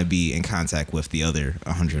I want to be in contact with the other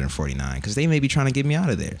 149 because they may be trying to get me out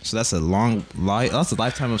of there. So that's a that's a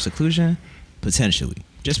lifetime of seclusion, potentially,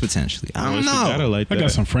 just potentially. I don't If you got it know. like I got that.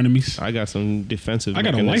 some frenemies. I got some defensive. I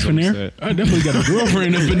got a wife in there. mechanisms that- I definitely got a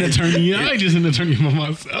girlfriend up in the attorney. I ain't just an attorney by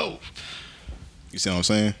myself. You see what I'm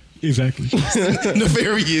saying? Exactly.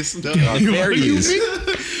 Nefarious.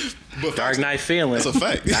 Nefarious. But Dark Knight feeling. That's a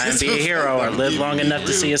fact. Dying That's be a a hero or fact. live long enough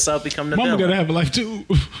to see yourself become the Mama villain. gotta have a life too.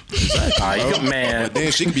 Oh, you man. But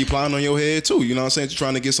then she could be plotting on your head too. You know what I'm saying? You're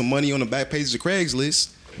trying to get some money on the back page of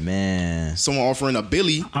Craigslist. Man. Someone offering a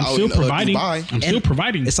Billy. I'm out still in, providing. Dubai. I'm still And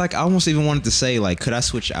providing. It's like I almost even wanted to say like, could I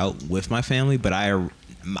switch out with my family? But I No,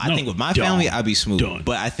 think with my done. family I'd be smooth. Done.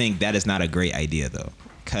 But I think that is not a great idea though,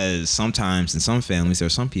 because sometimes in some families there are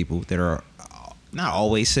some people that are not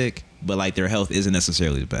always sick, but like their health isn't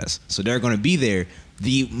necessarily the best. So they're going to be there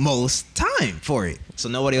the most time for it. So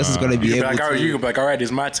nobody else is going to be You able can be like, all right, to. you can be like, all right,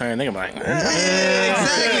 it's my turn. They can be like,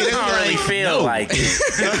 Exactly. I don't really feel like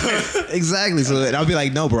it. Exactly. So and I'll be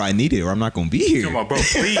like, no, bro, I need it, or I'm not going to be here. Come on, bro,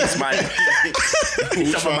 please, my. Whose Talking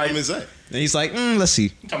about problem my- is that? And he's like, let's see.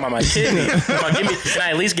 Talking about my kidney. Talking about, can I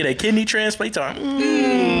at least get a kidney transplant?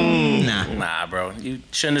 Talking, Nah. nah, bro, you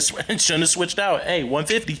shouldn't have switched out. Hey,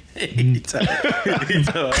 150. Hey,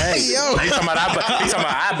 yo. He's talking about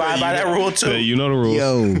I buy by that rule too. Yeah, you know the rules.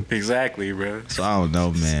 Yo. Exactly, bro. So I don't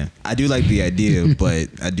know, man. I do like the idea, but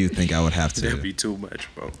I do think I would have It'd to be too much,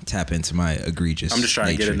 bro. tap into my egregious. I'm just trying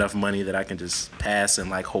to get nature. enough money that I can just pass in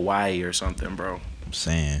like Hawaii or something, bro. I'm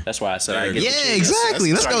saying. That's why I said I Yeah, get. Yeah, the cheap-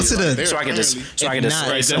 exactly. Let's that's go right to there. the. So I can just, Apparently. so I can just If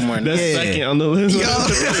spray not, someone. That's Yeah. second on the list.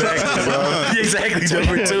 Exactly,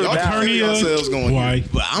 number two. Y'all now. can feel yourselves going. Why?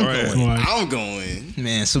 But I'm Right. going. Why? I'm going.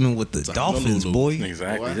 Man, swimming with the dolphins, Honolulu. boy.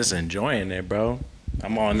 Exactly, Boy. just enjoying it, bro.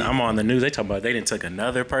 I'm on the news. They talking about they didn't took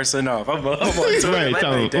another person off. I'm on Twitter. Right, like,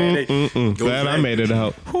 tell 'em, they- glad I made it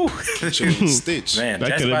out. Stitch. Man, That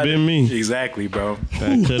just coulda by been the- me. Exactly, bro.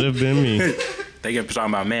 That could have been me. They get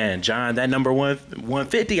talking about, man, John, that number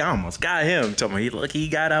 150, I almost got him. Told me, look, he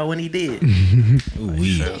got out when he did.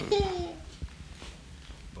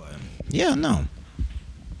 But yeah, no.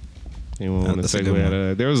 Anyone want to That's a segue good out one. of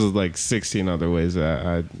that? There was like 16 other ways that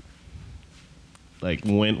I like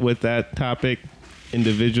went with that topic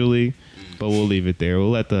individually, but we'll leave it there.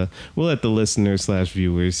 We'll let the listeners /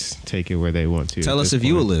 viewers take it where they want to. Tell us if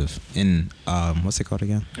you would live in what's it called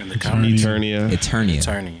again? In the Eternia.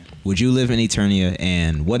 Eternia. Would you live in Eternia,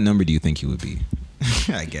 and what number do you think you would be?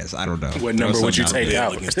 I guess I don't know. What number would you something take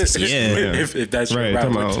out? Yeah. if that's Right, your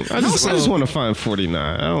talking route. about, I just want to find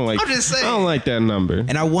 49. I don't like. I'm just saying. I don't like that number.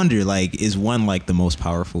 And I wonder, like, is one like the most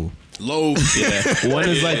powerful? Low. Yeah, one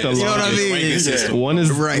is like the You know what I longest. mean?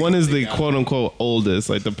 Yeah. One is the quote unquote oldest,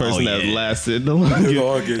 like the person that lasted the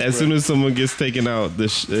longest. As soon as someone gets taken out,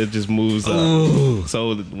 it just moves up.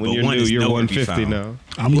 So when you're one new, is you're nowhere to be 150 found. now.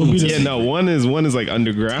 I'm gonna be the, Yeah, no, one is like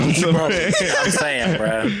underground Bro, somewhere. I'm saying,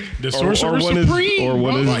 bro. the sorcerer one supreme. or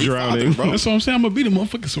one bro. is drowning. bro. That's what I'm saying. I'm gonna be the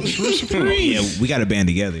motherfucking sorcerer supreme. Yeah, we got to band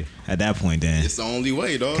together at that point. Then It's the only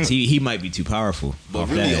way, dog. 'Cause he might be too powerful. But off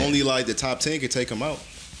really, that. only like the top 10 could take him out.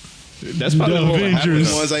 That's probably The what would happen. Avengers.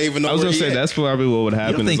 The ones I even know. I was where gonna he say at. that's probably what would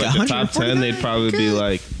happen. Is think like the top 10, 149? they'd probably be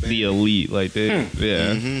like the elite. Like they,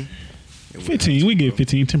 yeah. 15. We get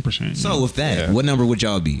 15, 10%. So with that, Yeah. what number would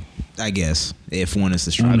y'all be? I guess if one is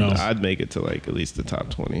the strongest. No. I'd make it to like at least the top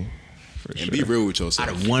 20 for And sure. be real with Out yourself.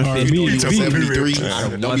 of 150, R&B. You Be- 73.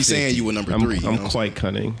 Out of Don't be saying 150. you were number I'm, 3. you know I'm what quite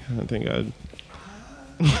cunning. I think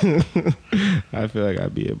I feel like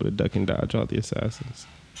I'd be able to duck and dodge all the assassins.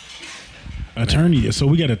 Eternia. So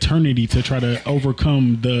we got eternity to try to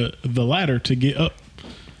overcome the ladder to get up.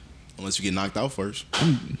 Unless you get knocked out first.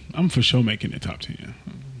 I'm for sure making it top 10.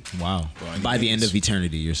 Wow. Bro, By the end of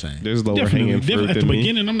eternity, you're saying. There's lower Definitely. hanging fruit At the than me.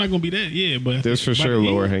 beginning, I'm not gonna be that. Yeah, but There's for by sure the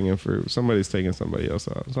lower end- hanging fruit. Somebody's taking somebody else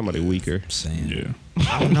out. Somebody weaker. Saying. Yeah.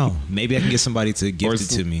 I don't know. Maybe I can get somebody to gift it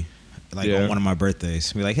some- to me, like Yeah. on one of my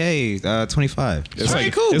birthdays. Be like, hey, 25. It's Alright,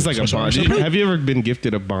 like cool. It's like a bond. Have you ever been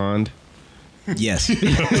gifted a bond? Yes. It's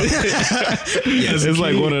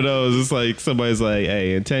like one of those. It's like somebody's like,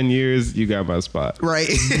 "Hey, in 10 years, you got my spot." Right.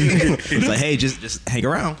 It's like, hey, just hang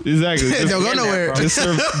around. Exactly. Just, Don't go nowhere.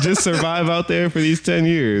 just survive out there for these 10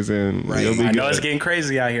 years, and Right. you'll be I know good. it's getting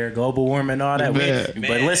crazy out here, global warming and all that. Man.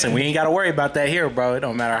 But listen, we ain't got to worry about that here, bro. It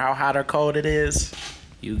don't matter how hot or cold it is.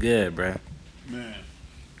 You good, bro.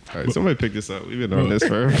 All right, somebody pick this up. We've been on this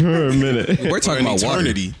for a minute. We're talking an about water.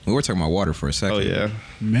 eternity. We were talking about water for a second. Oh yeah.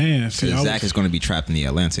 Man, see, Because I Zach was is going to be trapped in the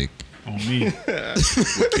Atlantic. on me. With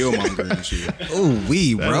Killmonger and shit. Oh,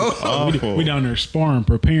 bro. Awful. We down there sparring,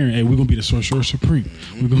 preparing. Hey, we're gonna be the sorcerer supreme.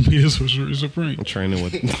 We're gonna be the sorcerer supreme. I'm training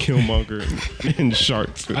with Killmonger and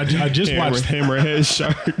sharks. I just watched- Hammerhead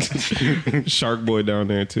Shark. Shark Boy down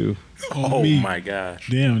there too. On Oh me. my gosh.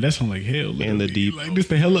 Damn, that sound like hell. And the deep. Like this,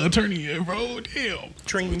 the hell of attorney, bro. Damn.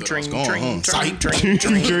 Tring, thought I was tring, gone, tring, huh? tring, Psych.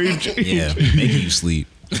 tring. Yeah, making you sleep.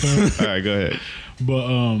 All right, go ahead.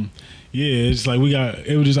 But yeah, it's like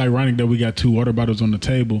it was just ironic that we got 2 water bottles on the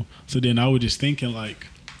table. So then I was just thinking like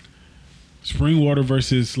spring water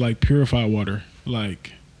versus like purified water.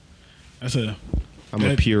 Like that's I'm a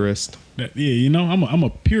That- purist. yeah, you know, I'm a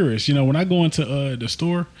purist. You know, when I go into the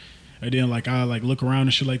store and then like I like look around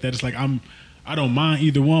and shit like that, it's like I don't mind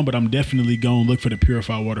either one, but I'm definitely going to look for the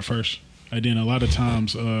purified water first. And then a lot of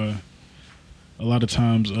times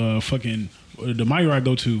fucking the Meyer I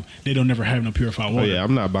go to, they don't never have no purified Oh water. yeah,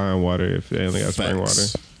 I'm not buying water if they only got spring water.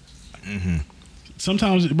 Facts.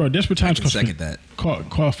 Sometimes, bro, desperate times I can second that.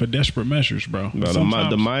 call for desperate measures, bro. No,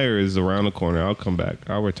 the Meyer is around the corner. I'll come back.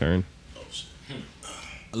 I'll return.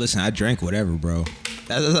 Listen, I drank whatever, bro.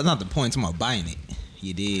 That's not the point. I'm about buying it.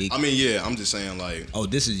 You dig? I mean, yeah, I'm just saying, like, Oh,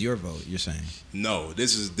 this is your vote. You're saying? no,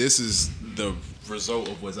 this is the result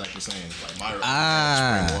of what Zach was saying. Like, my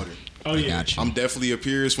Ah. spring water. Oh I yeah, got you. I'm definitely a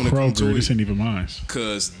purist when it comes Kroger. to This it. ain't even mine.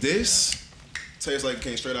 Because this tastes like it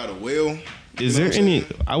came straight out of well. Is You know there what I'm any?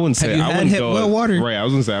 saying? I wouldn't say. Have you I had wouldn't hip go well water? Right, I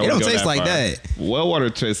was gonna say. I It wouldn't don't go taste that like far. that. Well water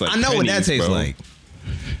tastes like. I know what that pennies, tastes bro. like.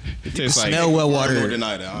 It tastes like. Smell well I don't water.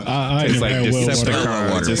 deny that. honestly. I It's never like had well water. Smell Decepticon,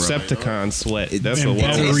 water, bro. Decepticon sweat. That's and what It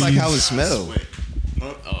water tastes is. like how it Batteries. smells.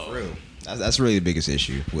 Huh? Oh. For real. That's really the biggest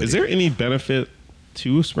issue. With Is it. there any benefit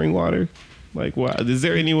to spring water? Like, what? Is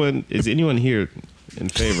there anyone? Is anyone here in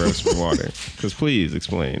favor of spring water? Because please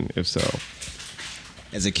explain. If so,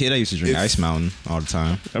 As a kid, I used to drink If- Ice Mountain all the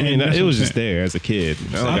time. I mean, that's it what was I'm just saying. there as a kid.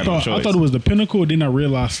 I, don't I got no thought choice. it was the pinnacle. Then I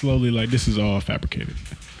realized slowly like this is all fabricated.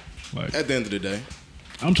 Like At the end of the day,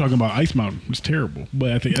 I'm talking about Ice Mountain. It's terrible.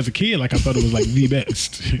 But I think as a kid, like I thought it was like the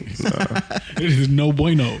best. It is no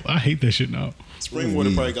bueno. I hate that shit now. Spring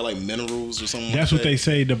water probably got like minerals or something. That's like what that. they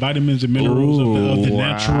say. The vitamins and minerals of the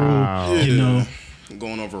natural. Yeah. You know.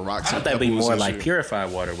 Going over rocks. I thought and that'd be pebbles more and like shit.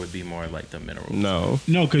 purified water would be more like the minerals. No.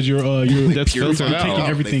 No, because you're That's you're filtered taking out.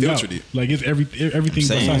 everything They out. filtered it. Like it's everything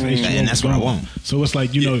Same. besides H2O. And that's what I want. So it's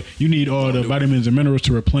like you need all the vitamins and minerals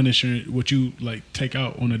to replenish what you like take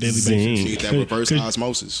out on a daily Zinc. You basis. need that reverse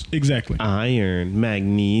osmosis. Exactly. Iron,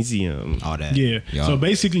 magnesium. All that. Yeah. Yup. So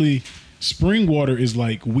basically, spring water is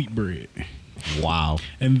like wheat bread, Wow.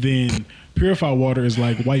 and then purified water is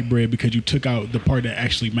like white bread because you took out the part that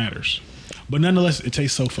actually matters. But nonetheless, it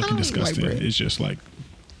tastes so fucking disgusting. It's just like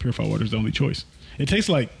purified water is the only choice. It tastes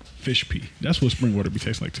like fish pee. That's what spring water be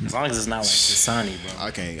tastes like to me. As long as it's not like Dasani, bro.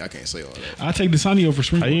 I can't say all that. I take Dasani over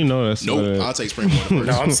spring How water. do you know that's Nope, what I'll take spring water first.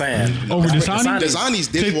 No, I'm saying Over Dasani? Dasani's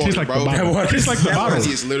dishwater, Tastes like bro. the bottle. Tastes like the that bottle.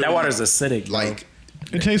 water- It's literally that water's acidic, bro. Like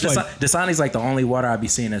It tastes like Dasani's like the only water I be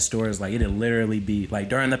seeing in stores. Like it'd literally be like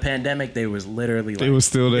during the pandemic, they was literally like, It was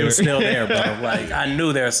still there. It was still there, bro. Like I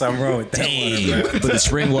knew there was something wrong with that Dang. water, But the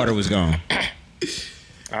spring water was gone. bro.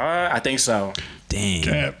 I think so. Dang.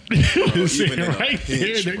 tap. even Sitting in a right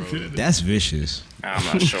pinch, there. bro. next to the- That's vicious. I'm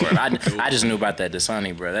not sure. I just knew about that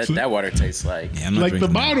Dasani, bro. That water tastes like Yeah, I'm not Like the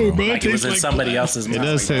drinking that, bottle, bro. like it was tastes in like somebody plastic. else's It mouth.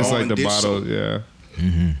 does taste Dawn like the dish bottle, soap.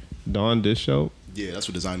 yeah. Dawn dish soap. Yeah, that's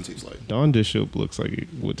what Dasani tastes like. Dawn dish soap looks like it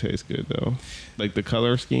would taste good though. Like the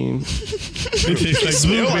color scheme. It tastes like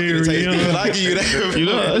Smell like it blueberry. tastes good. Yeah. I give you that. You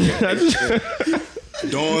know,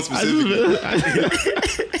 Dawn specifically.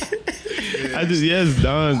 I just yes,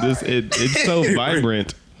 Dawn. It's so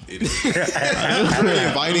vibrant. It's really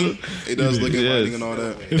inviting. It does look Yes. inviting and all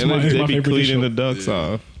that. It's And my- then it's they my be favorite dish cleaning the soap. ducks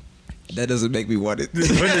off. That doesn't make me want it.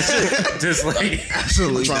 just like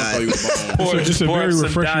Absolutely I'm trying to throw you not. a bone. pour, just a pour very some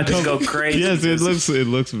refreshing Diet, just color. go crazy. Yes, it Just-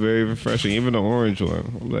 looks very refreshing. Even the orange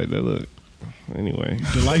one. I'm like that look. Anyway,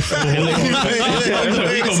 Delightful. You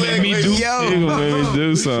gonna make me do you gonna make me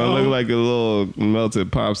do something. I look like a little melted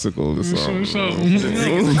popsicle or something.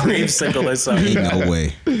 creamsicle or something. Ain't no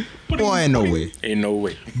way. Boy, ain't no way. Ain't no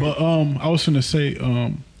way. But I was gonna say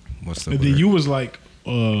What's the then word? you was like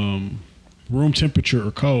room temperature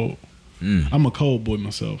or cold. I'm a cold boy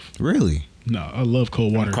myself. Really? No, I love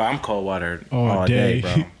cold water I'm cold water all day.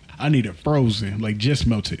 bro. I need it frozen, like just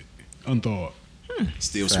melted, unthawed.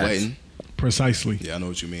 Still Facts. sweating. Precisely. Yeah, I know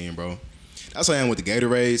what you mean, bro. That's how I am with the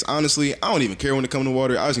Gatorades. Honestly, I don't even care when it comes to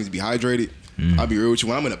water. I just need to be hydrated. I'll be real with you.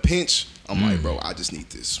 When I'm in a pinch, I'm like, bro, I just need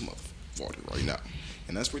this water right now.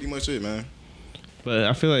 And that's pretty much it, man. But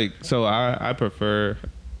I feel like I prefer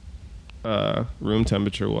room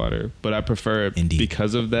temperature water, but I prefer it Indeed.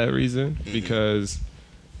 because of that reason. Because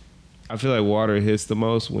I feel like water hits the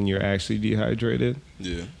most when you're actually dehydrated,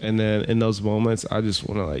 Yeah. and then in those moments, I just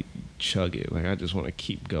want to like chug it. Like I just want to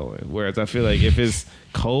keep going. Whereas I feel like if it's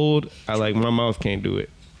cold, I like my mouth can't do it.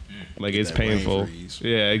 Like it's That brain painful. freeze.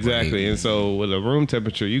 Yeah, exactly. And so with a room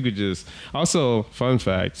temperature, you could just also fun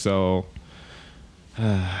fact. So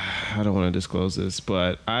I don't want to disclose this,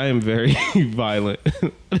 but I am very violent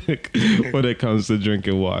when it comes to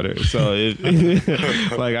drinking water. So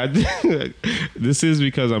this is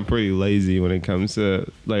because I'm pretty lazy when it comes to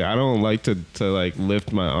like I don't like to like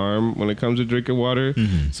lift my arm when it comes to drinking water.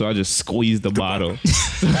 So I just squeeze the bottle.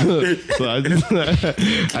 So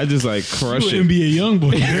I just like crush You it. NBA young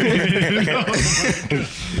boy.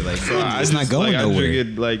 It's not going I nowhere. drink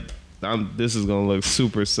it like this is gonna look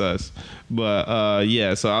super sus, but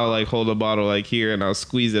yeah. So I'll like hold the bottle like here and I'll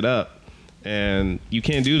squeeze it up, and you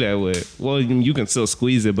can't do that with. Well, you can still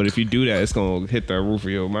squeeze it, but if you do that, it's gonna hit the roof of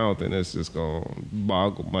your mouth and it's just gonna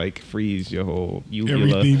boggle, like freeze your whole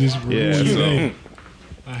uvula. Everything just yeah. ruins So, it.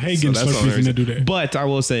 I hate so getting that's stuck the only freezing to do reason. that. But I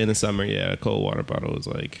will say in the summer, yeah, a cold water bottle is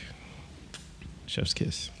like chef's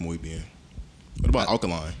kiss. Muy bien. What about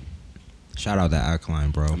alkaline? Shout out that alkaline,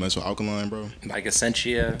 bro. I mess with alkaline, bro. Like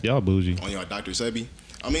Essentia. Y'all bougie. On your Dr. Sebi.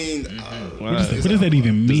 I mean, What What does that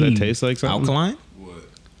even Does mean? that taste like something? Alkaline? what?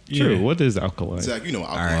 True. Yeah. What is alkaline? Zach, you know what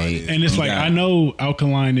All alkaline right. is. And it's like Yeah. I know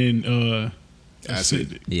alkaline and Acid.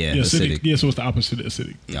 acidic. Yeah, acidic. acidic. Yeah, so it's the opposite of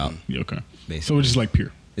acidic. Yup. Yeah, okay. Basically. So it's just like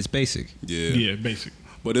pure. It's basic. Yeah. Yeah, basic.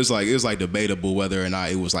 But it's like debatable whether or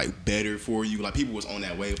not it was like better for you. Like people was on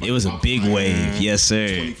that wave. Like, It was a big wave. Yes, sir.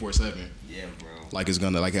 24/7. Yeah, bro. Like it's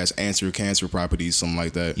gonna like has cancer properties, something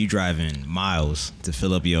like that. You driving miles to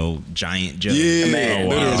fill up your giant jug. Yeah, Man,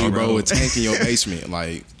 literally, wow, bro. A tank in your basement,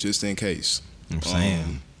 like just in case. I'm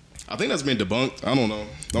saying. I think that's been debunked. I don't know.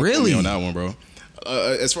 Don't quote Really? me on that one, bro.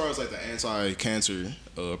 As far as like the anti-cancer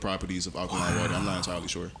properties of alkaline water, I'm not entirely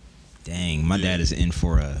sure. Dang, my dad is in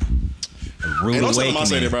for a rude Hey, don't tell him I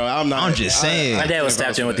said awakening. it, bro. I'm just saying. My dad was I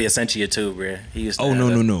tapped in with the Essentia too, bro. He used to Oh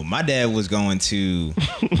have it. no. My dad was going to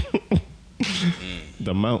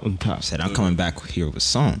The mountaintop. said, I'm coming back here with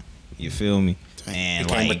some. You feel me? He And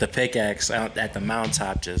came like with the pickaxe out at the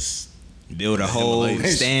mountaintop, just build a whole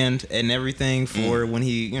Himalayas. stand and everything for when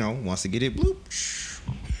he, wants to get it. Bloop.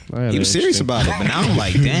 I had He an was serious interesting- about it, but now I'm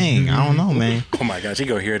like, dang, I don't know, man. oh my gosh, he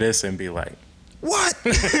go hear this and be like, What?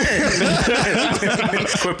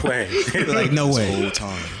 quit playing. Like no way. whole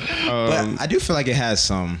time. But I do feel like it has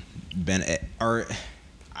some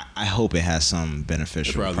I hope it has some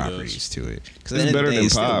beneficial It probably properties to it. Because It's better than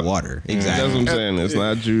it's still pop. water. That's Exactly. what I'm saying. It's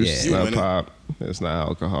not juice. Yeah. It's You not win it. pop. It's not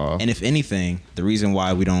alcohol. And if anything, the reason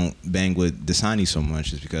why we don't bang with Dasani so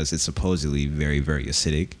much is because it's supposedly very, very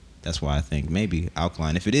acidic. That's why I think maybe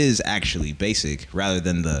alkaline, if it is actually basic rather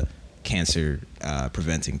than the cancer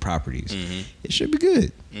preventing properties, it should be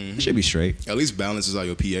good. It should be straight. At least balances out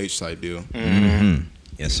your pH type deal. You know Mm-hmm.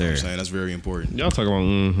 Yes, what sir. I'm saying? That's very important. Y'all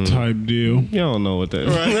talking about Type deal. Y'all don't know what that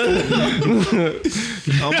is.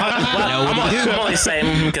 I'm only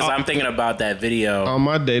saying because I'm thinking about that video. On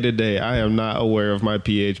my day to day, I am not aware of my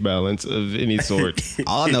pH balance of any sort.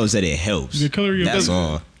 All I know is that it helps. The color of your That's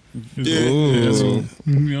blood. all. Ooh.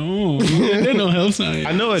 No, there's no health science.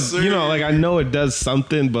 I know it, I know it does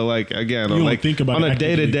something, but like again, You don't like think about on it a day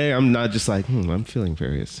to actively. day, I'm not just like, I'm feeling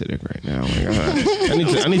very acidic right now.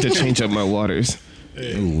 Like, I need to change up my waters.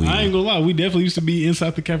 Ooh-wee. I ain't gonna lie, we definitely used to be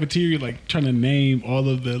inside the cafeteria, like trying to name all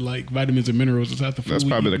of the like vitamins and minerals inside the food. That's we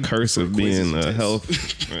probably the eating. curse of being a tests. health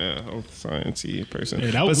sciencey person.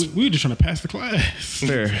 Yeah, that But was, we were just trying to pass the class.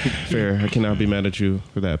 fair. I cannot be mad at you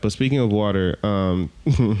for that. But speaking of water, do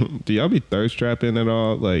y'all be thirst trapping at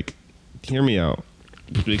all? Like, hear me out,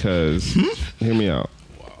 because hear me out.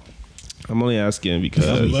 I'm only asking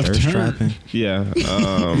because Left Thirst turn. trapping. yeah,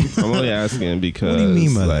 I'm only asking because What do you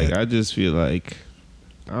mean by like that? I just feel like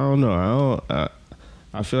I don't know.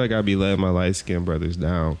 I feel like I be letting my light skinned brothers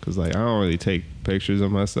down because like I don't really take pictures of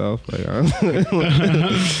myself. Like,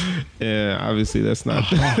 and obviously that's not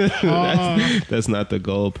that's not the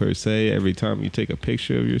goal per se. Every time you take a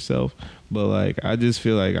picture of yourself, but like I just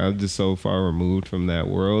feel like I'm just so far removed from that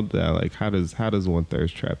world that like how does one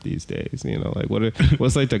thirst trap these days? Like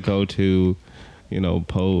what's like the go to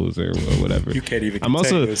pose or whatever. You can't even I'm also.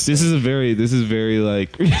 contain yourself. This is very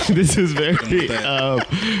like. this is very.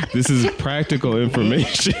 This is practical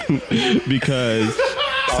information because.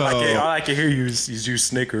 all I can hear you is you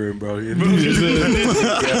snickering, bro. You talking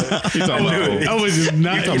about? I was just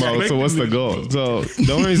not. You talking about? So what's the goal? So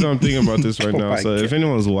the only reason I'm thinking about this right now. my So if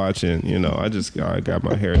anyone's watching, I got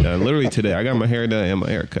my hair done. Literally today, I got my hair done and my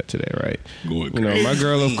hair cut today. Right. My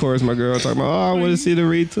girl, of course, talking about. Oh, I want to see the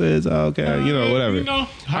retwist. Oh, okay, whatever.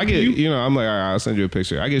 how I can get. you- I'm like, all right, I'll send you a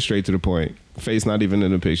picture. I get straight to the point. Face not even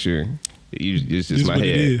in the picture. It's just This my what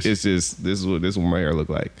it head. is. It's just this is what my hair look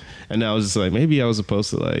like. And I was just like, maybe I was supposed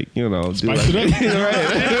to like, do Spice like, it up.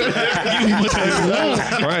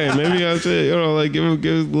 right. Maybe I should, like give a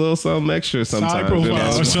little something extra sometimes.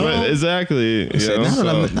 profile or something. But exactly.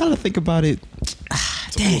 Now that I think about it,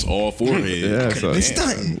 It's almost all forehead. Yeah, so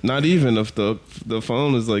Damn. not even if the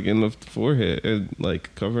phone is like in the forehead and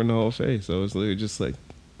like covering the whole face. So it's literally just like,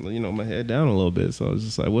 my head down a little bit. So I was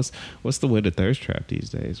just like, what's the way to thirst trap these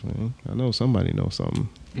days, man? I know somebody knows something.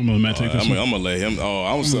 I'm gonna let Matt take this one. I'm gonna let him. Oh,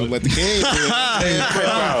 I'm gonna let the king.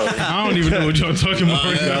 I don't even know what y'all talking about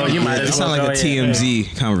right now. You might it as well sounds like go a ahead.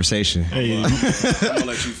 TMZ conversation. Hey, I'm gonna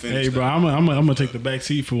let you finish. hey, bro, I'm gonna take the back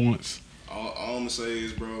seat for once. All I'm gonna say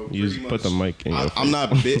is, bro. You just pretty put the mic in your face. I'm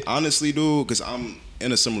not honestly, dude, because I'm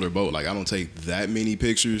in a similar boat. Like I don't take that many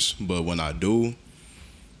pictures, but when I do,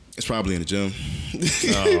 it's probably in the gym. Oh,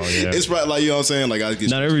 yeah. It's probably like, you know what I'm saying. Like I get.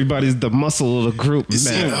 Not everybody's the muscle of the group, See,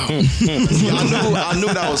 man. I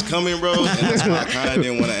knew that was coming, bro, and that's why I kind of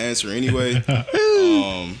didn't want to answer anyway.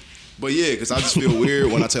 But yeah, because I just feel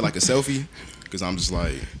weird when I take like a selfie, because I'm just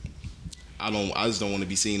like, I just don't want to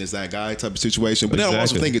be seen as that guy type of situation. But then I'm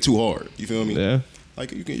also Exactly. thinking too hard. You feel me? Yeah.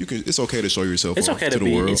 Like you can. It's okay to show yourself. It's off okay to to the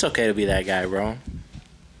be. world. It's okay to be that guy, bro.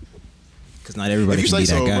 Because not everybody If you can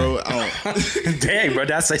say be that so, guy. bro. I don't. Dang, bro,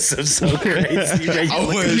 that's like so crazy. Man, you I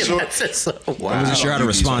look wasn't at me sure. like that's so I wow. wasn't sure how to You be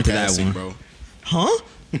respond to that sarcastic, one. bro. Huh?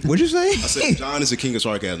 What'd you say? I said John is the king of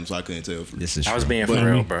sarcasm, so I couldn't tell. This is I was true. being for But-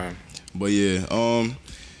 real, bro. But yeah,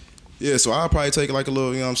 yeah. So I'll probably take like a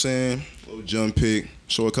little, you know what I'm saying, a little jump pick,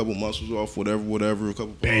 show a couple muscles off, whatever, a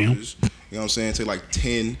couple Bam. poses. You know what I'm saying? Take like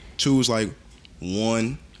 10, choose like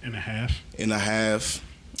 1.5. And a half.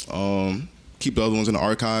 Keep the other ones in the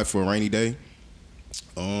archive for a rainy day.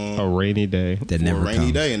 A rainy day. That For never a rainy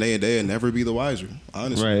comes. day, and they'll never be the wiser.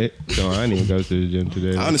 Honestly, Right. So I didn't even go to the gym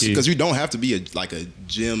today. honestly, because you don't have to be a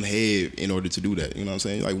gym head in order to do that. You know what I'm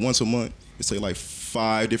saying? Like once a month, it's take like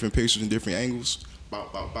 5 different pictures in different angles. Bow,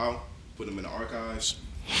 bow, bow. Put them in the archives.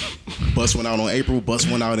 Bust one out on April. Bust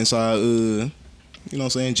one out inside. You know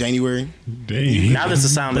what I'm saying? January. Dang. Now this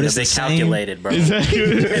is sounding a it's the bit same. calculated, bro. Exactly.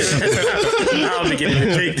 Now I'm beginning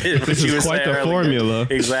to think what This you is were quite saying the earlier. formula.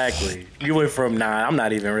 Exactly. You went from I'm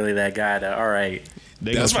not even really that guy to all right.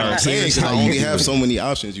 They That's gonna what I'm start- saying. Here's Because I how you only do have it. so many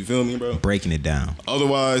options. You feel me, bro? Breaking it down.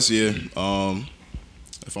 Otherwise, yeah.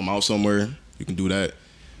 If I'm out somewhere, you can do that.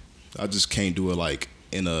 I just can't do it like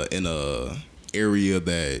in a area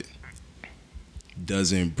that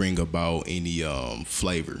doesn't bring about any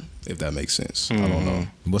flavor, if that makes sense. I don't know.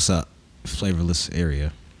 What's up? Flavorless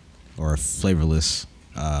area, or a flavorless,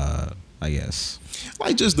 I guess.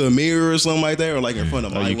 Like just the mirror or something like that, or like in front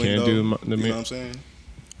of Oh, my you can't window. do the You know mirror? what I'm saying?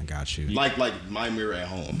 I got you. Like my mirror at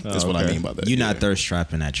home. Oh, That's what I okay. mean by that. You're not yeah. thirst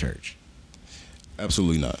trapping at church.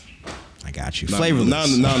 Absolutely not. I got you. Not,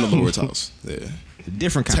 Flavorless. not in the Lord's house. Yeah.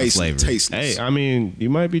 Different kind of flavor. Tasteless. Hey, I mean, you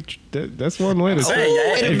might be. That's one way to say.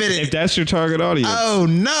 Oh, wait a minute. If that's your target audience, Oh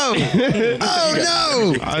no!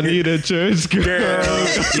 Oh no! I need a church girl.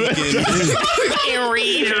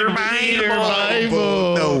 Read your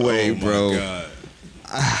Bible. No way, Oh my bro. God.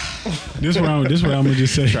 This what I'm gonna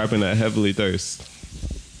just say. Trapping that heavily thirst.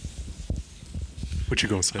 What you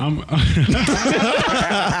gonna say? I'm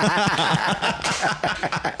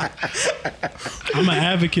I'm an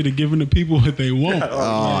advocate of giving the people what they want.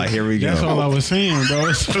 Oh, here we go. That's all I was saying,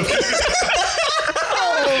 bro.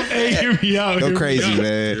 Hey, hear me out. Go hear me crazy, out.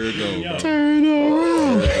 man. Here we go, bro. Turn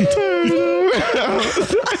around.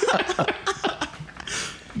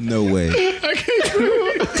 No way.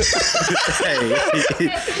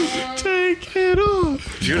 Take it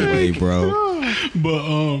off. No way, bro. But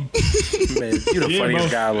Man, you the Yeah, funniest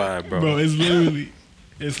bro. guy alive, bro. bro,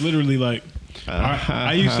 it's literally like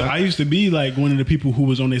I used to be like one of the people who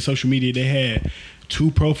was on their social media. They had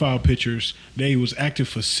 2 profile pictures. They was active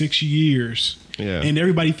for 6 years. Yeah. And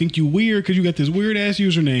everybody think you weird because you got this weird ass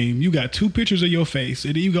username. You got 2 pictures of your face,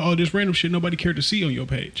 and then you got all this random shit nobody cared to see on your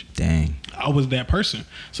page. Dang. I was that person.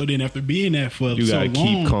 So then after being that for You so gotta long,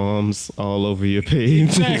 keep calms all over your page.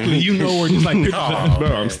 exactly, you know, where just like pictures, Oh, Bro,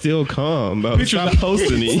 I'm still calm. Bro. Pictures Stop of-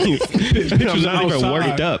 posting these. I'm not even outside.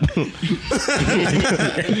 worked up.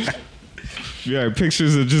 Yeah,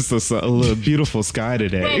 pictures of just a little beautiful sky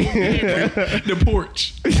today. the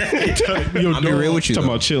porch. I'll be real with you. Talking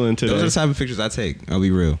Though. about chilling today. Those are the type of pictures I take. I'll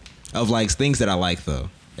be real. Of like things that I like, though,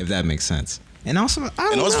 if that makes sense. And also, I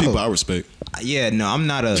don't And those know. people I respect. Yeah, no, I'm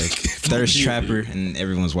not a thirst trapper, and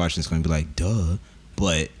everyone's watching is going to be like, duh.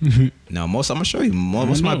 But no, I'm gonna show you.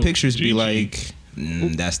 Most of my know. pictures be Gigi. like,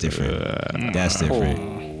 that's different. That's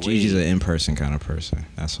different. Gigi's an in-person kind of person.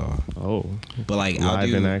 That's all. Oh, But like, I'll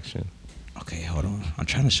live do. in action. Okay, hold on. I'm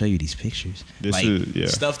trying to show you these pictures. This like, is- yeah.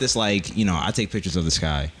 stuff that's like, I take pictures of the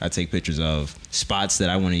sky. I take pictures of spots that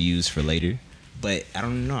I want to use for later. But I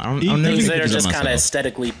don't know. I don't know. Even Things if that are pictures of just kind of myself.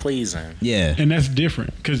 aesthetically pleasing. Yeah. And that's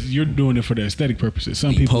different because you're doing it for the aesthetic purposes.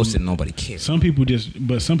 Some You people post it, nobody cares. Some people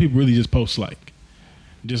really just post like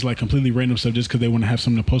completely random stuff just because they want to have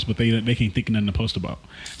something to post, but they can't think of nothing to post about.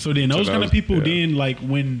 So then those that kind of was- people, yeah. then like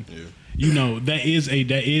when that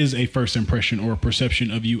is a first impression or a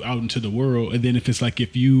perception of you out into the world, and then if it's like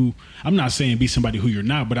I'm not saying be somebody who you're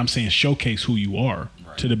not, but I'm saying showcase who you are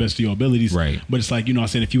to the best of your abilities. Right. But it's like I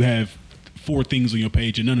said, if you have 4 things on your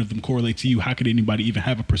page and none of them correlate to you, how could anybody even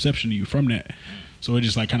have a perception of you from that? So it's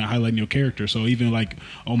just like kind of highlighting your character. So even like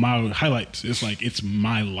on my highlights, it's like it's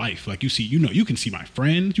my life. Like you can see my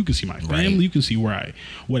friends, you can see my family, Right. you can see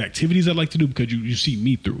what activities I like to do because you see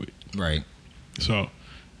me through it. Right. So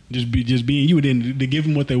just being you, and then to give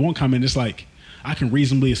them what they want comment, it's like I can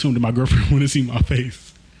reasonably assume that my girlfriend want to see my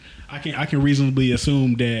face. I can reasonably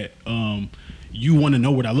assume that you want to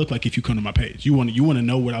know what I look like if you come to my page. You want to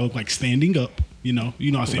know what I look like standing up. I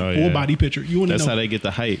say Oh, full yeah. body picture. You want to know. That's how they get the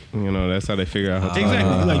height. That's how they figure out how to.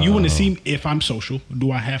 Exactly. Like you want to see if I'm social.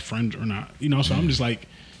 Do I have friends or not? So I'm just like,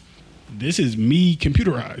 this is me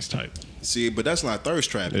computerized type. See, but that's not thirst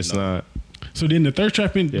trapping. It's though. not. So then the thirst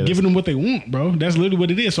trapping, Yeah, giving them what they want, bro. That's literally what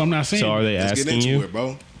it is. So I'm not saying. So are they Let's get asking into you? it,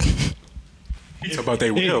 bro. It's about they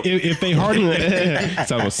will. if they harden,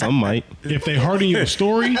 So some might. if they harden your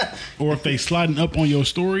story, or if they sliding up on your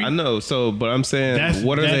story, I know. So, but I'm saying, That's-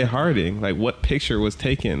 what are that- they harding? Like, what picture was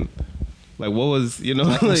taken? Like, what was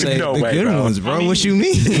Like, like, say, no the way, good bro. ones, bro. What you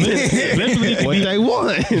mean? literally, what they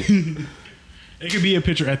want? it could be a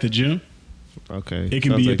picture at the gym. Okay. It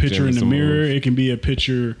can Sounds be a like picture Jim in the Simone. mirror. It can be a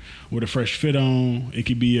picture with a fresh fit on. It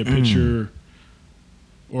could be a picture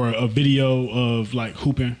or a video of like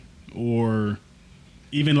hooping, or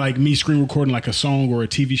even like me screen recording like a song or a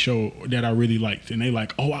TV show that I really liked, and they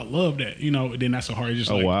like, oh, I love that, then that's a hard.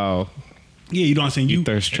 Just Oh like, wow. yeah, you know what I'm saying. You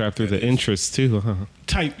thirst trap through the interest too, huh?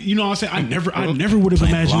 Type, you know what I'm saying. I never would have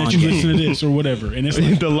imagined that you listen to this or whatever, and it's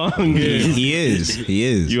like, The long game. He is.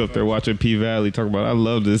 You up there watching P Valley talking about, I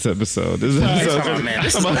love this episode. This episode. Come on, man.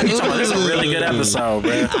 This is a really good episode,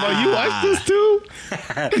 bro. Come on, you watch this too?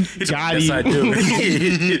 Got yes, I do.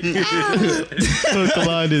 Hook,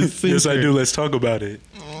 line, and sinker. Yes, I do. Let's talk about it.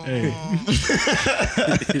 hey.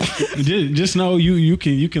 just know you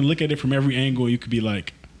can look at it from every angle. You could be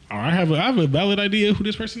like, all right, I have a valid idea who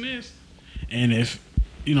this person is, and if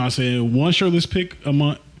I say one shirtless pick a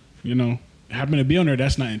month, happen to be on there,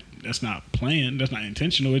 that's not planned, that's not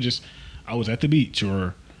intentional. It just I was at the beach,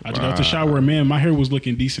 or I just got out the shower, and man, my hair was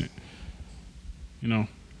looking decent. It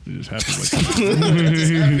just happened like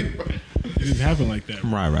that. It just happened like that.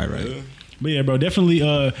 Right. But yeah, bro, definitely.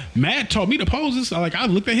 Matt taught me to pose this. Like, I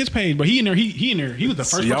looked at his page, but he in there. He was the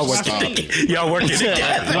first. Y'all person I working? seen. Y'all working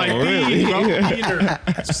together? Like, really? bro, he in there.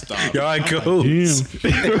 Stop. Y'all ain't cool. Damn.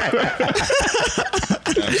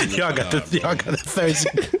 Y'all got the thirst.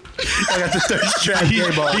 Y'all got the thirst trap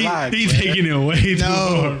game on live. He taking it way too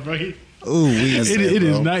hard, bro. Ooh, It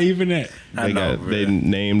is not even that. They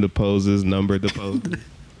named the poses, numbered the poses.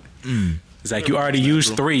 It's like you already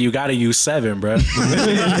used 3. You got to use 7, bro.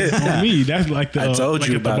 On me, that's like the. I told like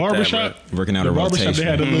you at about the that, barbershop. Working out the a barbershop, rotation.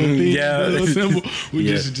 they had a little thing, Yeah. a little symbol. We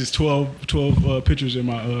Yeah. just 12 pictures in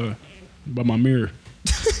my by my mirror.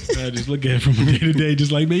 I just look at it from day to day,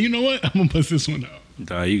 just like, man, you know what? I'm gonna bust this one out.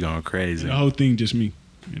 Dog, you going crazy. The whole thing just me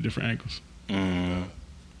in different angles.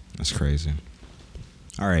 That's crazy.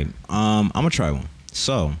 All right, I'm gonna try one.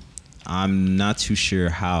 So, I'm not too sure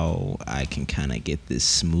how I can kind of get this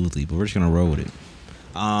smoothly, but we're just gonna roll with it.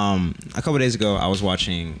 A couple days ago, I was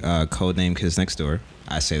watching Codename Kids Next Door.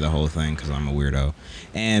 I say the whole thing because I'm a weirdo,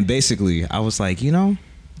 and basically, I was like,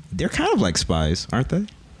 they're kind of like spies, aren't they?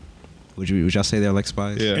 Would y'all say they're like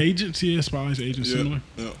spies? Yeah. Agents, yeah, spies, agents, similar.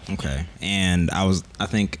 Yeah. Okay. And I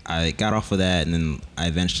think I got off of that, and then I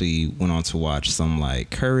eventually went on to watch some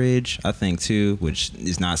like Courage, I think too, which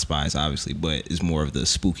is not spies obviously, but is more of the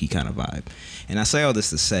spooky kind of vibe. And I say all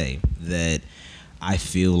this to say that I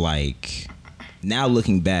feel like now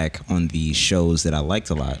looking back on the shows that I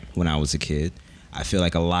liked a lot when I was a kid, I feel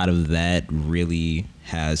like a lot of that really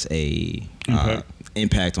has a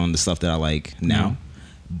impact on the stuff that I like now. Mm-hmm.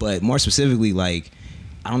 But more specifically, like,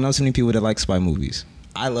 I don't know too many people that like spy movies.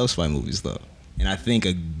 I love spy movies, though. And I think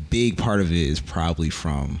a big part of it is probably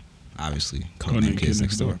from, obviously, Codename Kids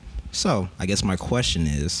Next Door. So, I guess my question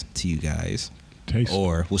is to you guys, Taste.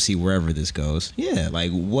 or we'll see wherever this goes. Yeah,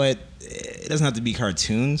 like, it doesn't have to be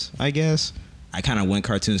cartoons, I guess. I kind of went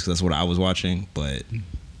cartoons because that's what I was watching, but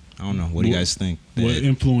I don't know. What do you guys think? What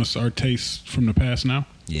influenced our tastes from the past now?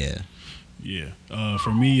 Yeah. Yeah.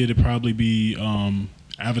 For me, it'd probably be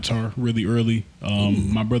Avatar really early.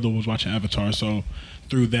 My brother was watching Avatar, so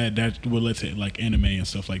through that led to like anime and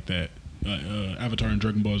stuff like that. Avatar and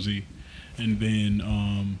Dragon Ball Z, and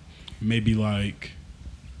then maybe like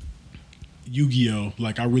Yu-Gi-Oh.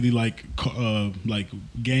 Like I really like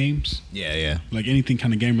games. Yeah. Like anything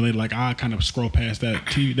kind of game related. Like I kind of scroll past that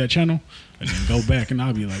channel and then go back, and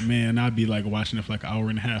I'll be like, man, I'd be like watching it for like an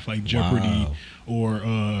hour and a half, like Jeopardy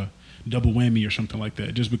or Double Whammy or something like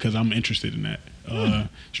that, just because I'm interested in that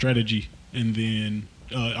strategy. And then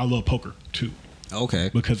I love poker too. Okay.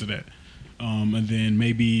 Because of that. And then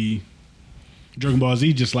maybe Dragon Ball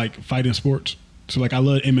Z, just like fighting sports. So like I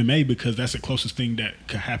love MMA because that's the closest thing that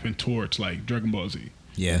could happen towards like Dragon Ball Z.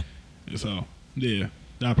 Yeah. So yeah,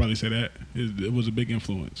 I'd probably say that it was a big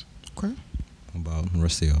influence. Okay. What about the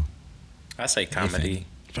rest of y'all? I say comedy.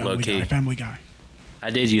 Low key. Family Guy. I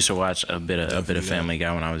did used to watch a bit of Family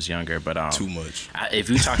Guy when I was younger, but Too much. If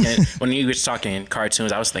you talking when you was talking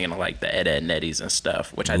cartoons, I was thinking of like the Ed, Edd n Eddies and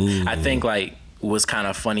stuff, which I think like was kind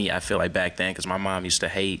of funny. I feel like back then because my mom used to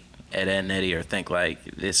hate Ed, Edd n Eddy or think like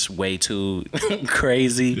it's way too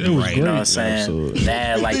crazy. It was You know what I'm great. saying? Absolutely.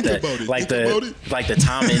 That like the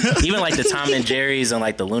Tom and even like the Tom and Jerry's and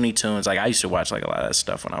like the Looney Tunes. Like I used to watch like a lot of that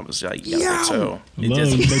stuff when I was like younger too. It Love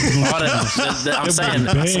just, Big all I'm saying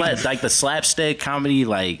bad. like the slapstick comedy.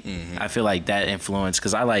 Like I feel like that influence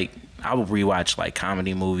because I will rewatch like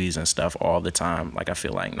comedy movies and stuff all the time. Like I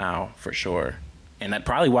feel like now for sure. And that's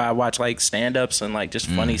probably why I watch like stand-ups and like just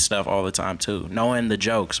funny stuff all the time too, knowing the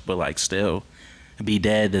jokes, but like still be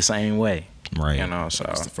dead the same way, Right. You know, so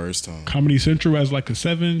That's the first time. Comedy Central as like a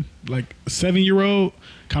 7-year-old.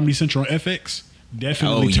 Comedy Central on FX.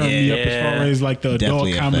 definitely turned me up as far as like the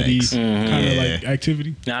Definitely adult comedy FX. kind of like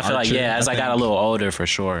activity. Now, I feel Archer, like, as I got a little older, for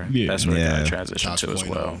sure, that's where it Yeah. got transitioned to as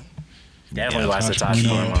well. Definitely Yeah, watched the Tosh Tosh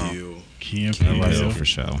Point Point. Peele. Key and Yeah, Peele. for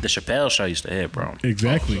sure. The Chappelle Show used to hit, bro.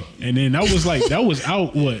 Exactly. And then that was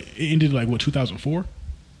out, it ended like 2004?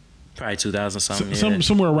 Probably 2000 something.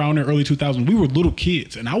 Somewhere around there, early 2000s. We were little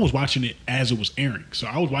kids, and I was watching it as it was airing. So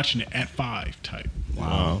I was watching it at 5 type.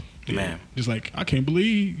 Wow. Yeah. Man. Just like, I can't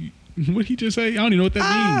believe what he just say. I don't even know what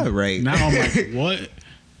that means. Right. Now I'm like, what?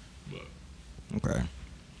 Okay.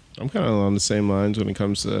 I'm kind of along the same lines when it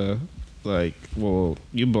comes to like, well,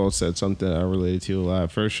 you both said something I related to a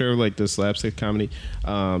lot. For sure, like the slapstick comedy.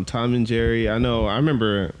 Tom and Jerry. I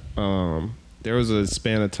remember there was a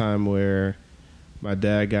span of time where my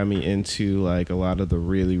dad got me into like a lot of the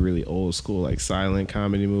really, really old school like silent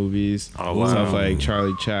comedy movies. Oh, wow. Stuff like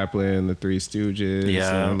Charlie Chaplin, The Three Stooges.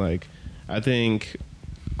 Yeah. And like, I think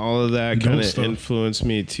all of that Dope kind of stuff. influenced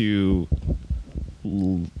me to,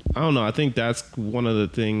 I don't know. I think that's one of the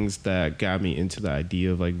things that got me into the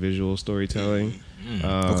idea of like visual storytelling.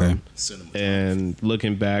 Okay. And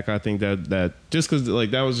looking back, I think that just because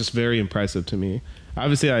like that was just very impressive to me.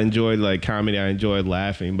 Obviously, I enjoyed like comedy. I enjoyed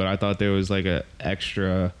laughing, but I thought there was like a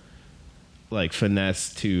extra like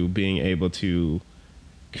finesse to being able to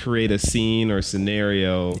create a scene or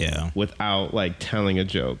scenario without like telling a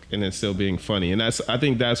joke and it still being funny. And I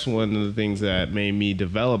think that's one of the things that made me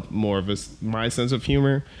develop more of my sense of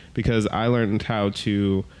humor, because I learned how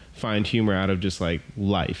to find humor out of just like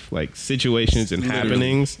life, like situations and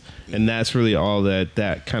happenings. And that's really all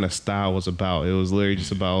that kind of style was about. It was literally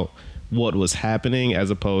just about what was happening as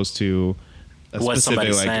opposed to a What specific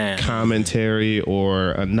somebody's like saying. commentary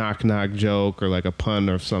or a knock joke or like a pun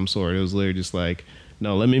of some sort. It was literally just like,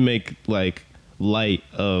 no, let me make like light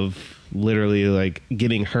of literally like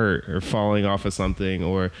getting hurt or falling off of something,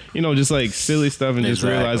 or just like silly stuff, and just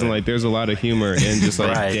realizing like there's a lot of humor in just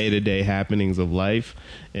like Right. day-to-day happenings of life.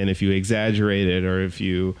 And if you exaggerate it, or if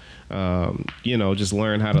you just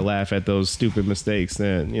learn how to laugh at those stupid mistakes,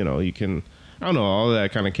 then you can, I don't know, all of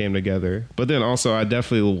that kind of came together. But then also I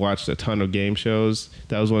definitely watched a ton of game shows.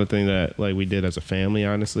 That was one of the things that like we did as a family,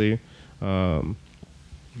 honestly.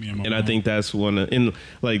 And I think that's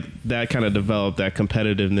like that kind of developed that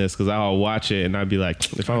competitiveness, because I'll watch it and I'd be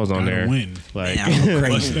like, if I was on Gotta there, win. like,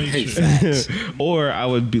 Facts. or I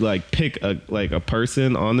would be like pick a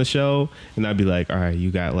person on the show, and I'd be like, all right, you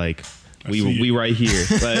got like we right here,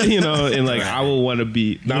 like, and like I will want to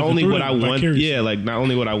be not only what I want, like not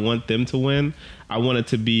only what I want them to win, I want it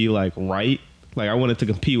to be like right. Like I wanted to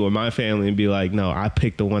compete with my family and be like, no, I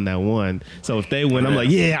picked the one that won. So if they win, I'm like,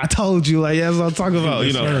 yeah, I told you. Like, that's what I'm talking about.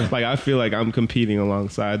 Like I feel like I'm competing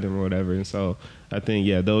alongside them or whatever. And so I think,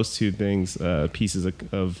 those two things, pieces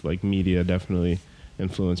of like media definitely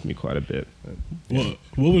influenced me quite a bit. What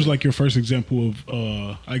was like your first example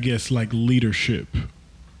of, I guess, like leadership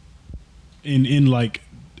in like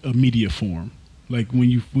a media form? Like when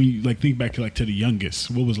you like think back to the youngest,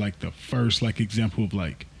 what was like the first like example of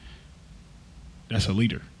like, that's a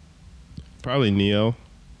leader? Probably Neo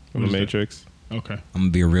from The What is that? Matrix. Okay. I'm gonna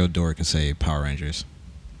be a real dork and say Power Rangers.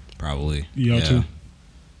 Probably. Y'all too?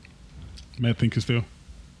 Matt thinking still?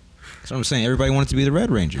 That's what I'm saying. Everybody wanted to be the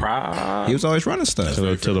Red Ranger. He was always running stuff.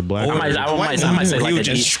 Until the Black I might say like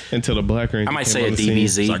until the Black Ranger. I might came say on a the scene.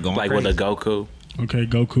 DBZ, Start going like with a crazy. Goku. Okay,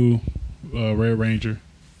 Goku, Red Ranger.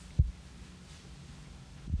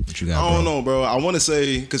 What you got, I don't bro? know, bro. I want to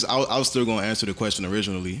say, because I was still going to answer the question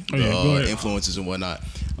originally, Oh, yeah, go ahead. influences and whatnot.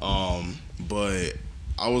 But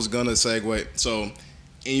I was gonna segue. So,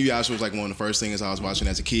 Inuyasha was like one of the first things I was watching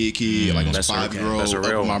as a kid. Like I was That's a- 5-year-old that's a up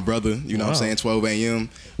real with my one. brother. You know what I'm Wow. saying? 12 a.m.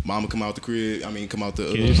 Mama come out the crib. Come out the.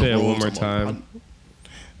 Can you say it room. one more time?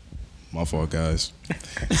 My fault, guys.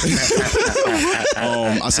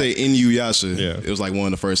 I say Inuyasha. Yeah. It was like one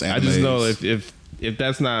of the first animes. I just know if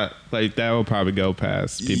that's not like that will probably go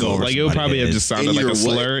past people. Go over Like it would probably have somebody's just head. sounded In like your a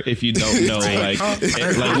slur if you don't know.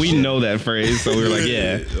 Like we know that phrase, so we were like,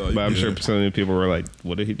 yeah. But I'm sure so many people were like,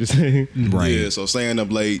 what did he just say? Right. Yeah, so staying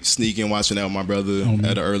up late, sneaking, watching that with my brother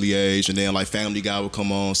at an early age, and then like Family Guy would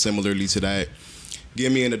come on similarly to that.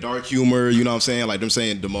 Get me in the dark humor, you know what I'm saying? Like them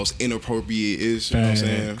saying the most inappropriate is, you know what I'm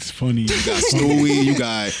saying? It's funny. You got Stewie, you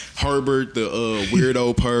got Herbert, the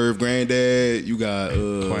weirdo perv granddad, you got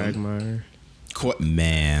Quagmire.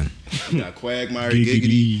 Man. You got Quagmire,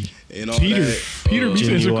 Giggity. Giggity, and all Peter. that. Peter be saying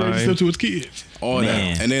some Genuine. crazy stuff to his kids. All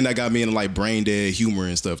Man. that. And then that got me into like brain dead humor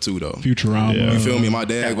and stuff too, though. Futurama. Yeah. You feel me? My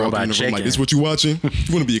That dad walked robot in the room like, chicken. "This what you watching?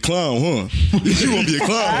 You want to be a clown, huh? You want to be a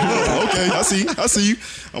clown? Huh? Okay, I see you."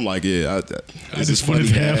 I'm like, "Yeah, this is just wanna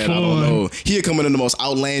funny, have Dad. I don't fun. know." He had come in the most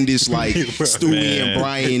outlandish, like Stewie and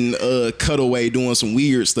Brian cutaway doing some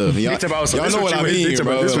weird stuff. And y'all, It's about- so y'all this know what what I you mean, into,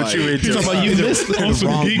 bro. this what you Like, into. Talking about you missed On some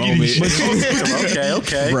wrong giggity moment. shit.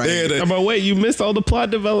 Okay. Right. yeah, Talking about wait, you missed all the plot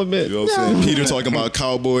development. you know what I'm saying? Peter talking about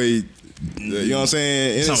cowboy. You know what I'm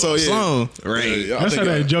saying? And so yeah, Sloan, right. Yeah, I That's think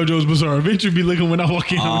how that JoJo's Bizarre Adventure be looking when I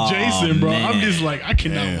walk in Oh, with Jason, bro. I'm man. just like, I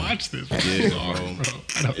cannot Man. watch this. Yeah,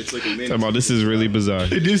 bro. it took a minute. Talking about this is really bizarre.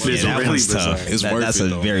 This Yeah, is That really one's bizarre. tough. It's worth That's it, a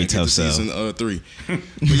though, very man. Get tough to sell. season 3. But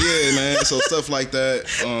yeah, man. So stuff like that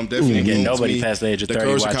definitely Again, influenced nobody me. past the age of The 30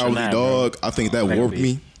 Courage the watching Cowardly that, Dog. I think that That warped could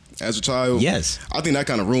be- me as a child. Yes. I think that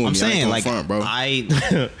kind of ruined I'm me. I ain't saying, gonna like, front,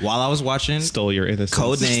 bro. while I was watching Stole your innocence.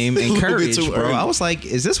 Codename little and bit Courage, too bro, early. I was like,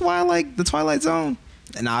 is this why I like The Twilight Zone?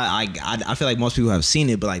 And I feel like most people have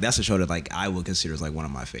seen it, but like that's a show that like I would consider as like one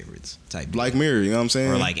of my favorites type. Black Mirror, you know what I'm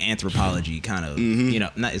saying? Or like anthropology kind of, you know,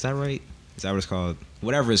 not, is that right? Is that what it's called?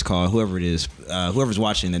 Whatever it's called, whoever it is, whoever's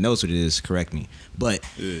watching that knows what it is, correct me. But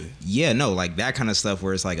yeah, no, like that kind of stuff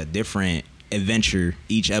where it's like a different adventure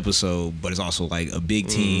each episode, but it's also like a big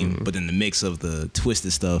team, but then the mix of the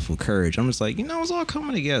twisted stuff with Courage. I'm just like, you know, it's all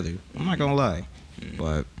coming together. I'm not gonna lie.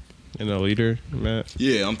 But And a leader, Matt.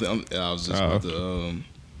 Yeah, I was just about to.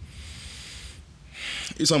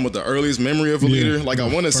 You're talking about the earliest memory of a leader? Like,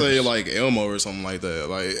 I want to say, like, Elmo or something like that.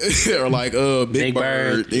 Like, or like, Big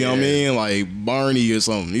Bird. You know what I mean? Like, Barney or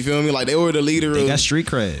something. You feel me? Like, they were the leader they of. got street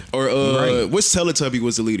cred. Or, Right. which Teletubby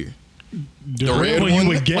was the leader? the red red one you one,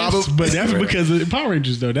 would guess, probably. but that's because of Power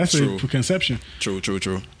Rangers, though. That's True. a conception. True.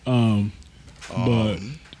 But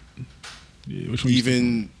yeah, which one?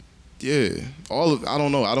 Even, yeah. I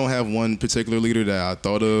don't know. I don't have one particular leader that I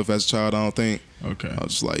thought of as a child, I don't think. Okay. I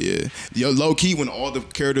was just like, yeah. Yo, low key, when all the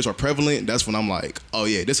characters are prevalent, that's when I'm like, oh,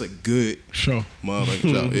 yeah, this a good Show.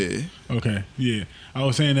 motherfucking show. Yeah. Okay. Yeah. I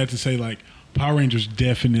was saying that to say like Power Rangers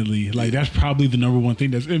definitely like that's probably the number one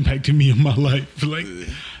thing that's impacted me in my life.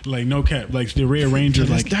 Like no cap. Like the Red Ranger.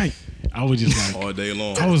 Like I was just like All day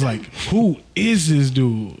long. I was like, who is this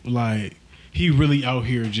dude? Like he really out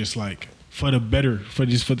here just like for the better, for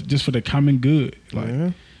the common good.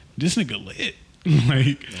 Like this nigga lit.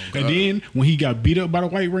 Like and then when he got beat up by the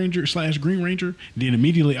White Ranger / Green Ranger, then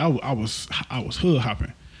immediately I was hood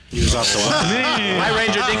hopping. He was also Man. White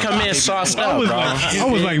Ranger did come in sauced I up, was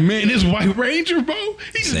bro. like, man, this White Ranger, bro.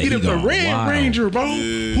 He just Say beat he up the gone Red wild. Ranger, bro.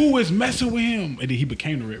 Who was messing with him? And then he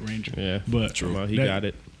became the Red Ranger. Yeah, but Well, he got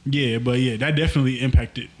it. Yeah, but yeah, that definitely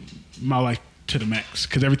impacted my life to the max.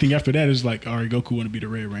 Because everything after that is like, all right, Goku want to be the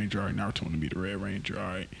Red Ranger. All right, Naruto want to be the Red Ranger. All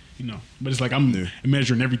right, you know. But it's like I'm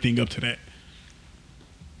measuring everything up to that.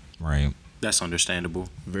 Right. That's understandable.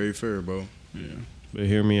 Very fair, bro. Yeah. But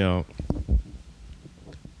hear me out.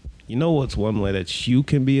 You know what's one way that you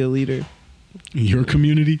can be a leader In your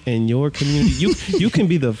community, in your community? You can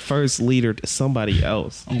be the first leader to somebody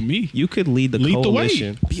else. on me. You could lead the Lead the way.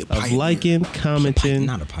 coalition Be a of pioneer. liking, commenting,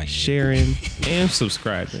 Not a pioneer. sharing, and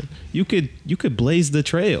subscribing. You could blaze the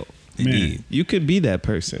trail. Indeed. You could be that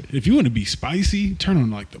person. If you want to be spicy, turn on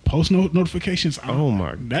like the post notifications. Oh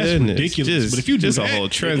my that's goodness. ridiculous. But if you do just that, a whole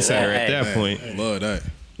trendsetter at that point. Love that.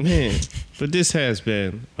 Man, but this has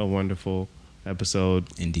been a wonderful episode.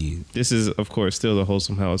 Indeed. This is, of course, still the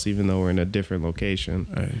Wholesome House, even though we're in a different location.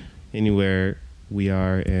 Hey. Anywhere we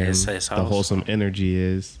are and It's the house. wholesome energy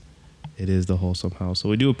is, it is the Wholesome House. So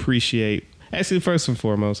we do appreciate. Actually, first and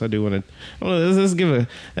foremost, I do want to let's give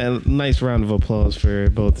a nice round of applause for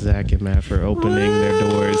both Zach and Matt for opening their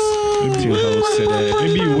doors to host today.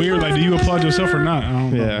 It'd be weird. Like, do you applaud yourself or not? I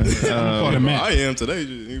don't know. Yeah, I'm applauding Matt. I am today.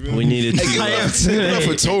 You feel we me? needed to. Give it up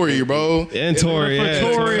for Tori, bro. And Tori, For yeah,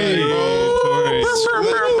 Tori. Tori.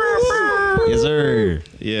 Yes, sir.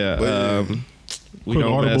 Yeah, we Quick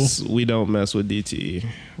don't audible. mess with DTE.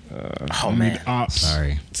 Oh man. Ops.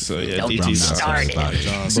 Sorry. So yeah, Don't DTE get sucks. started.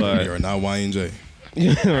 John But- Cena or not YNJ.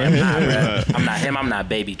 I'm not him. I'm not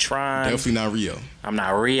Baby Tron. Definitely not Rio. I'm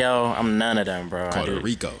not Rio. I'm none of them, bro. Called it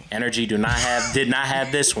Rico. Energy did not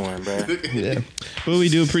have this one, bro. Yeah, but we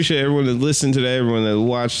do appreciate everyone that listened today, everyone that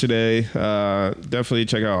watched today. Definitely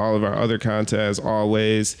check out all of our other content as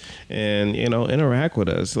always, and interact with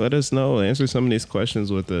us. Let us know. Answer some of these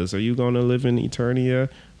questions with us. Are you going to live in Eternia?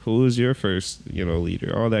 Who is your first,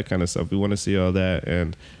 leader? All that kind of stuff. We want to see all that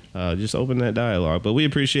and just open that dialogue. But we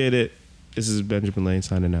appreciate it. This is Benjamin Lane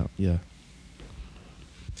signing out. Yeah.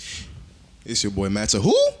 It's your boy Matt.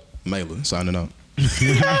 Who? Mela signing out.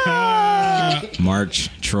 March,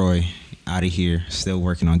 Troy, out of here. Still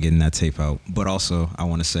working on getting that tape out. But also, I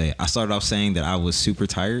want to say, I started off saying that I was super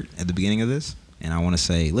tired at the beginning of this. And I want to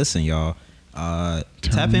say, listen, y'all,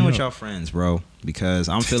 tap in with y'all friends, bro. Because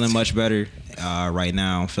I'm feeling much better right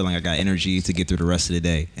now. I'm feeling I got energy to get through the rest of the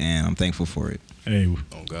day. And I'm thankful for it. Hey,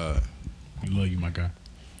 Oh God. we love you, my guy.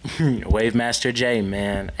 Wave Master J,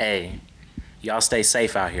 man. Hey, y'all stay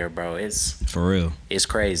safe out here, bro. For real. It's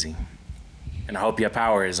crazy. And I hope your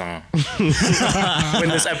power is on when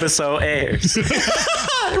this episode airs.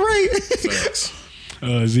 Right. Facts.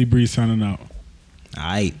 Z Breeze signing out. All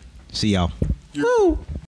right. See y'all. Woo.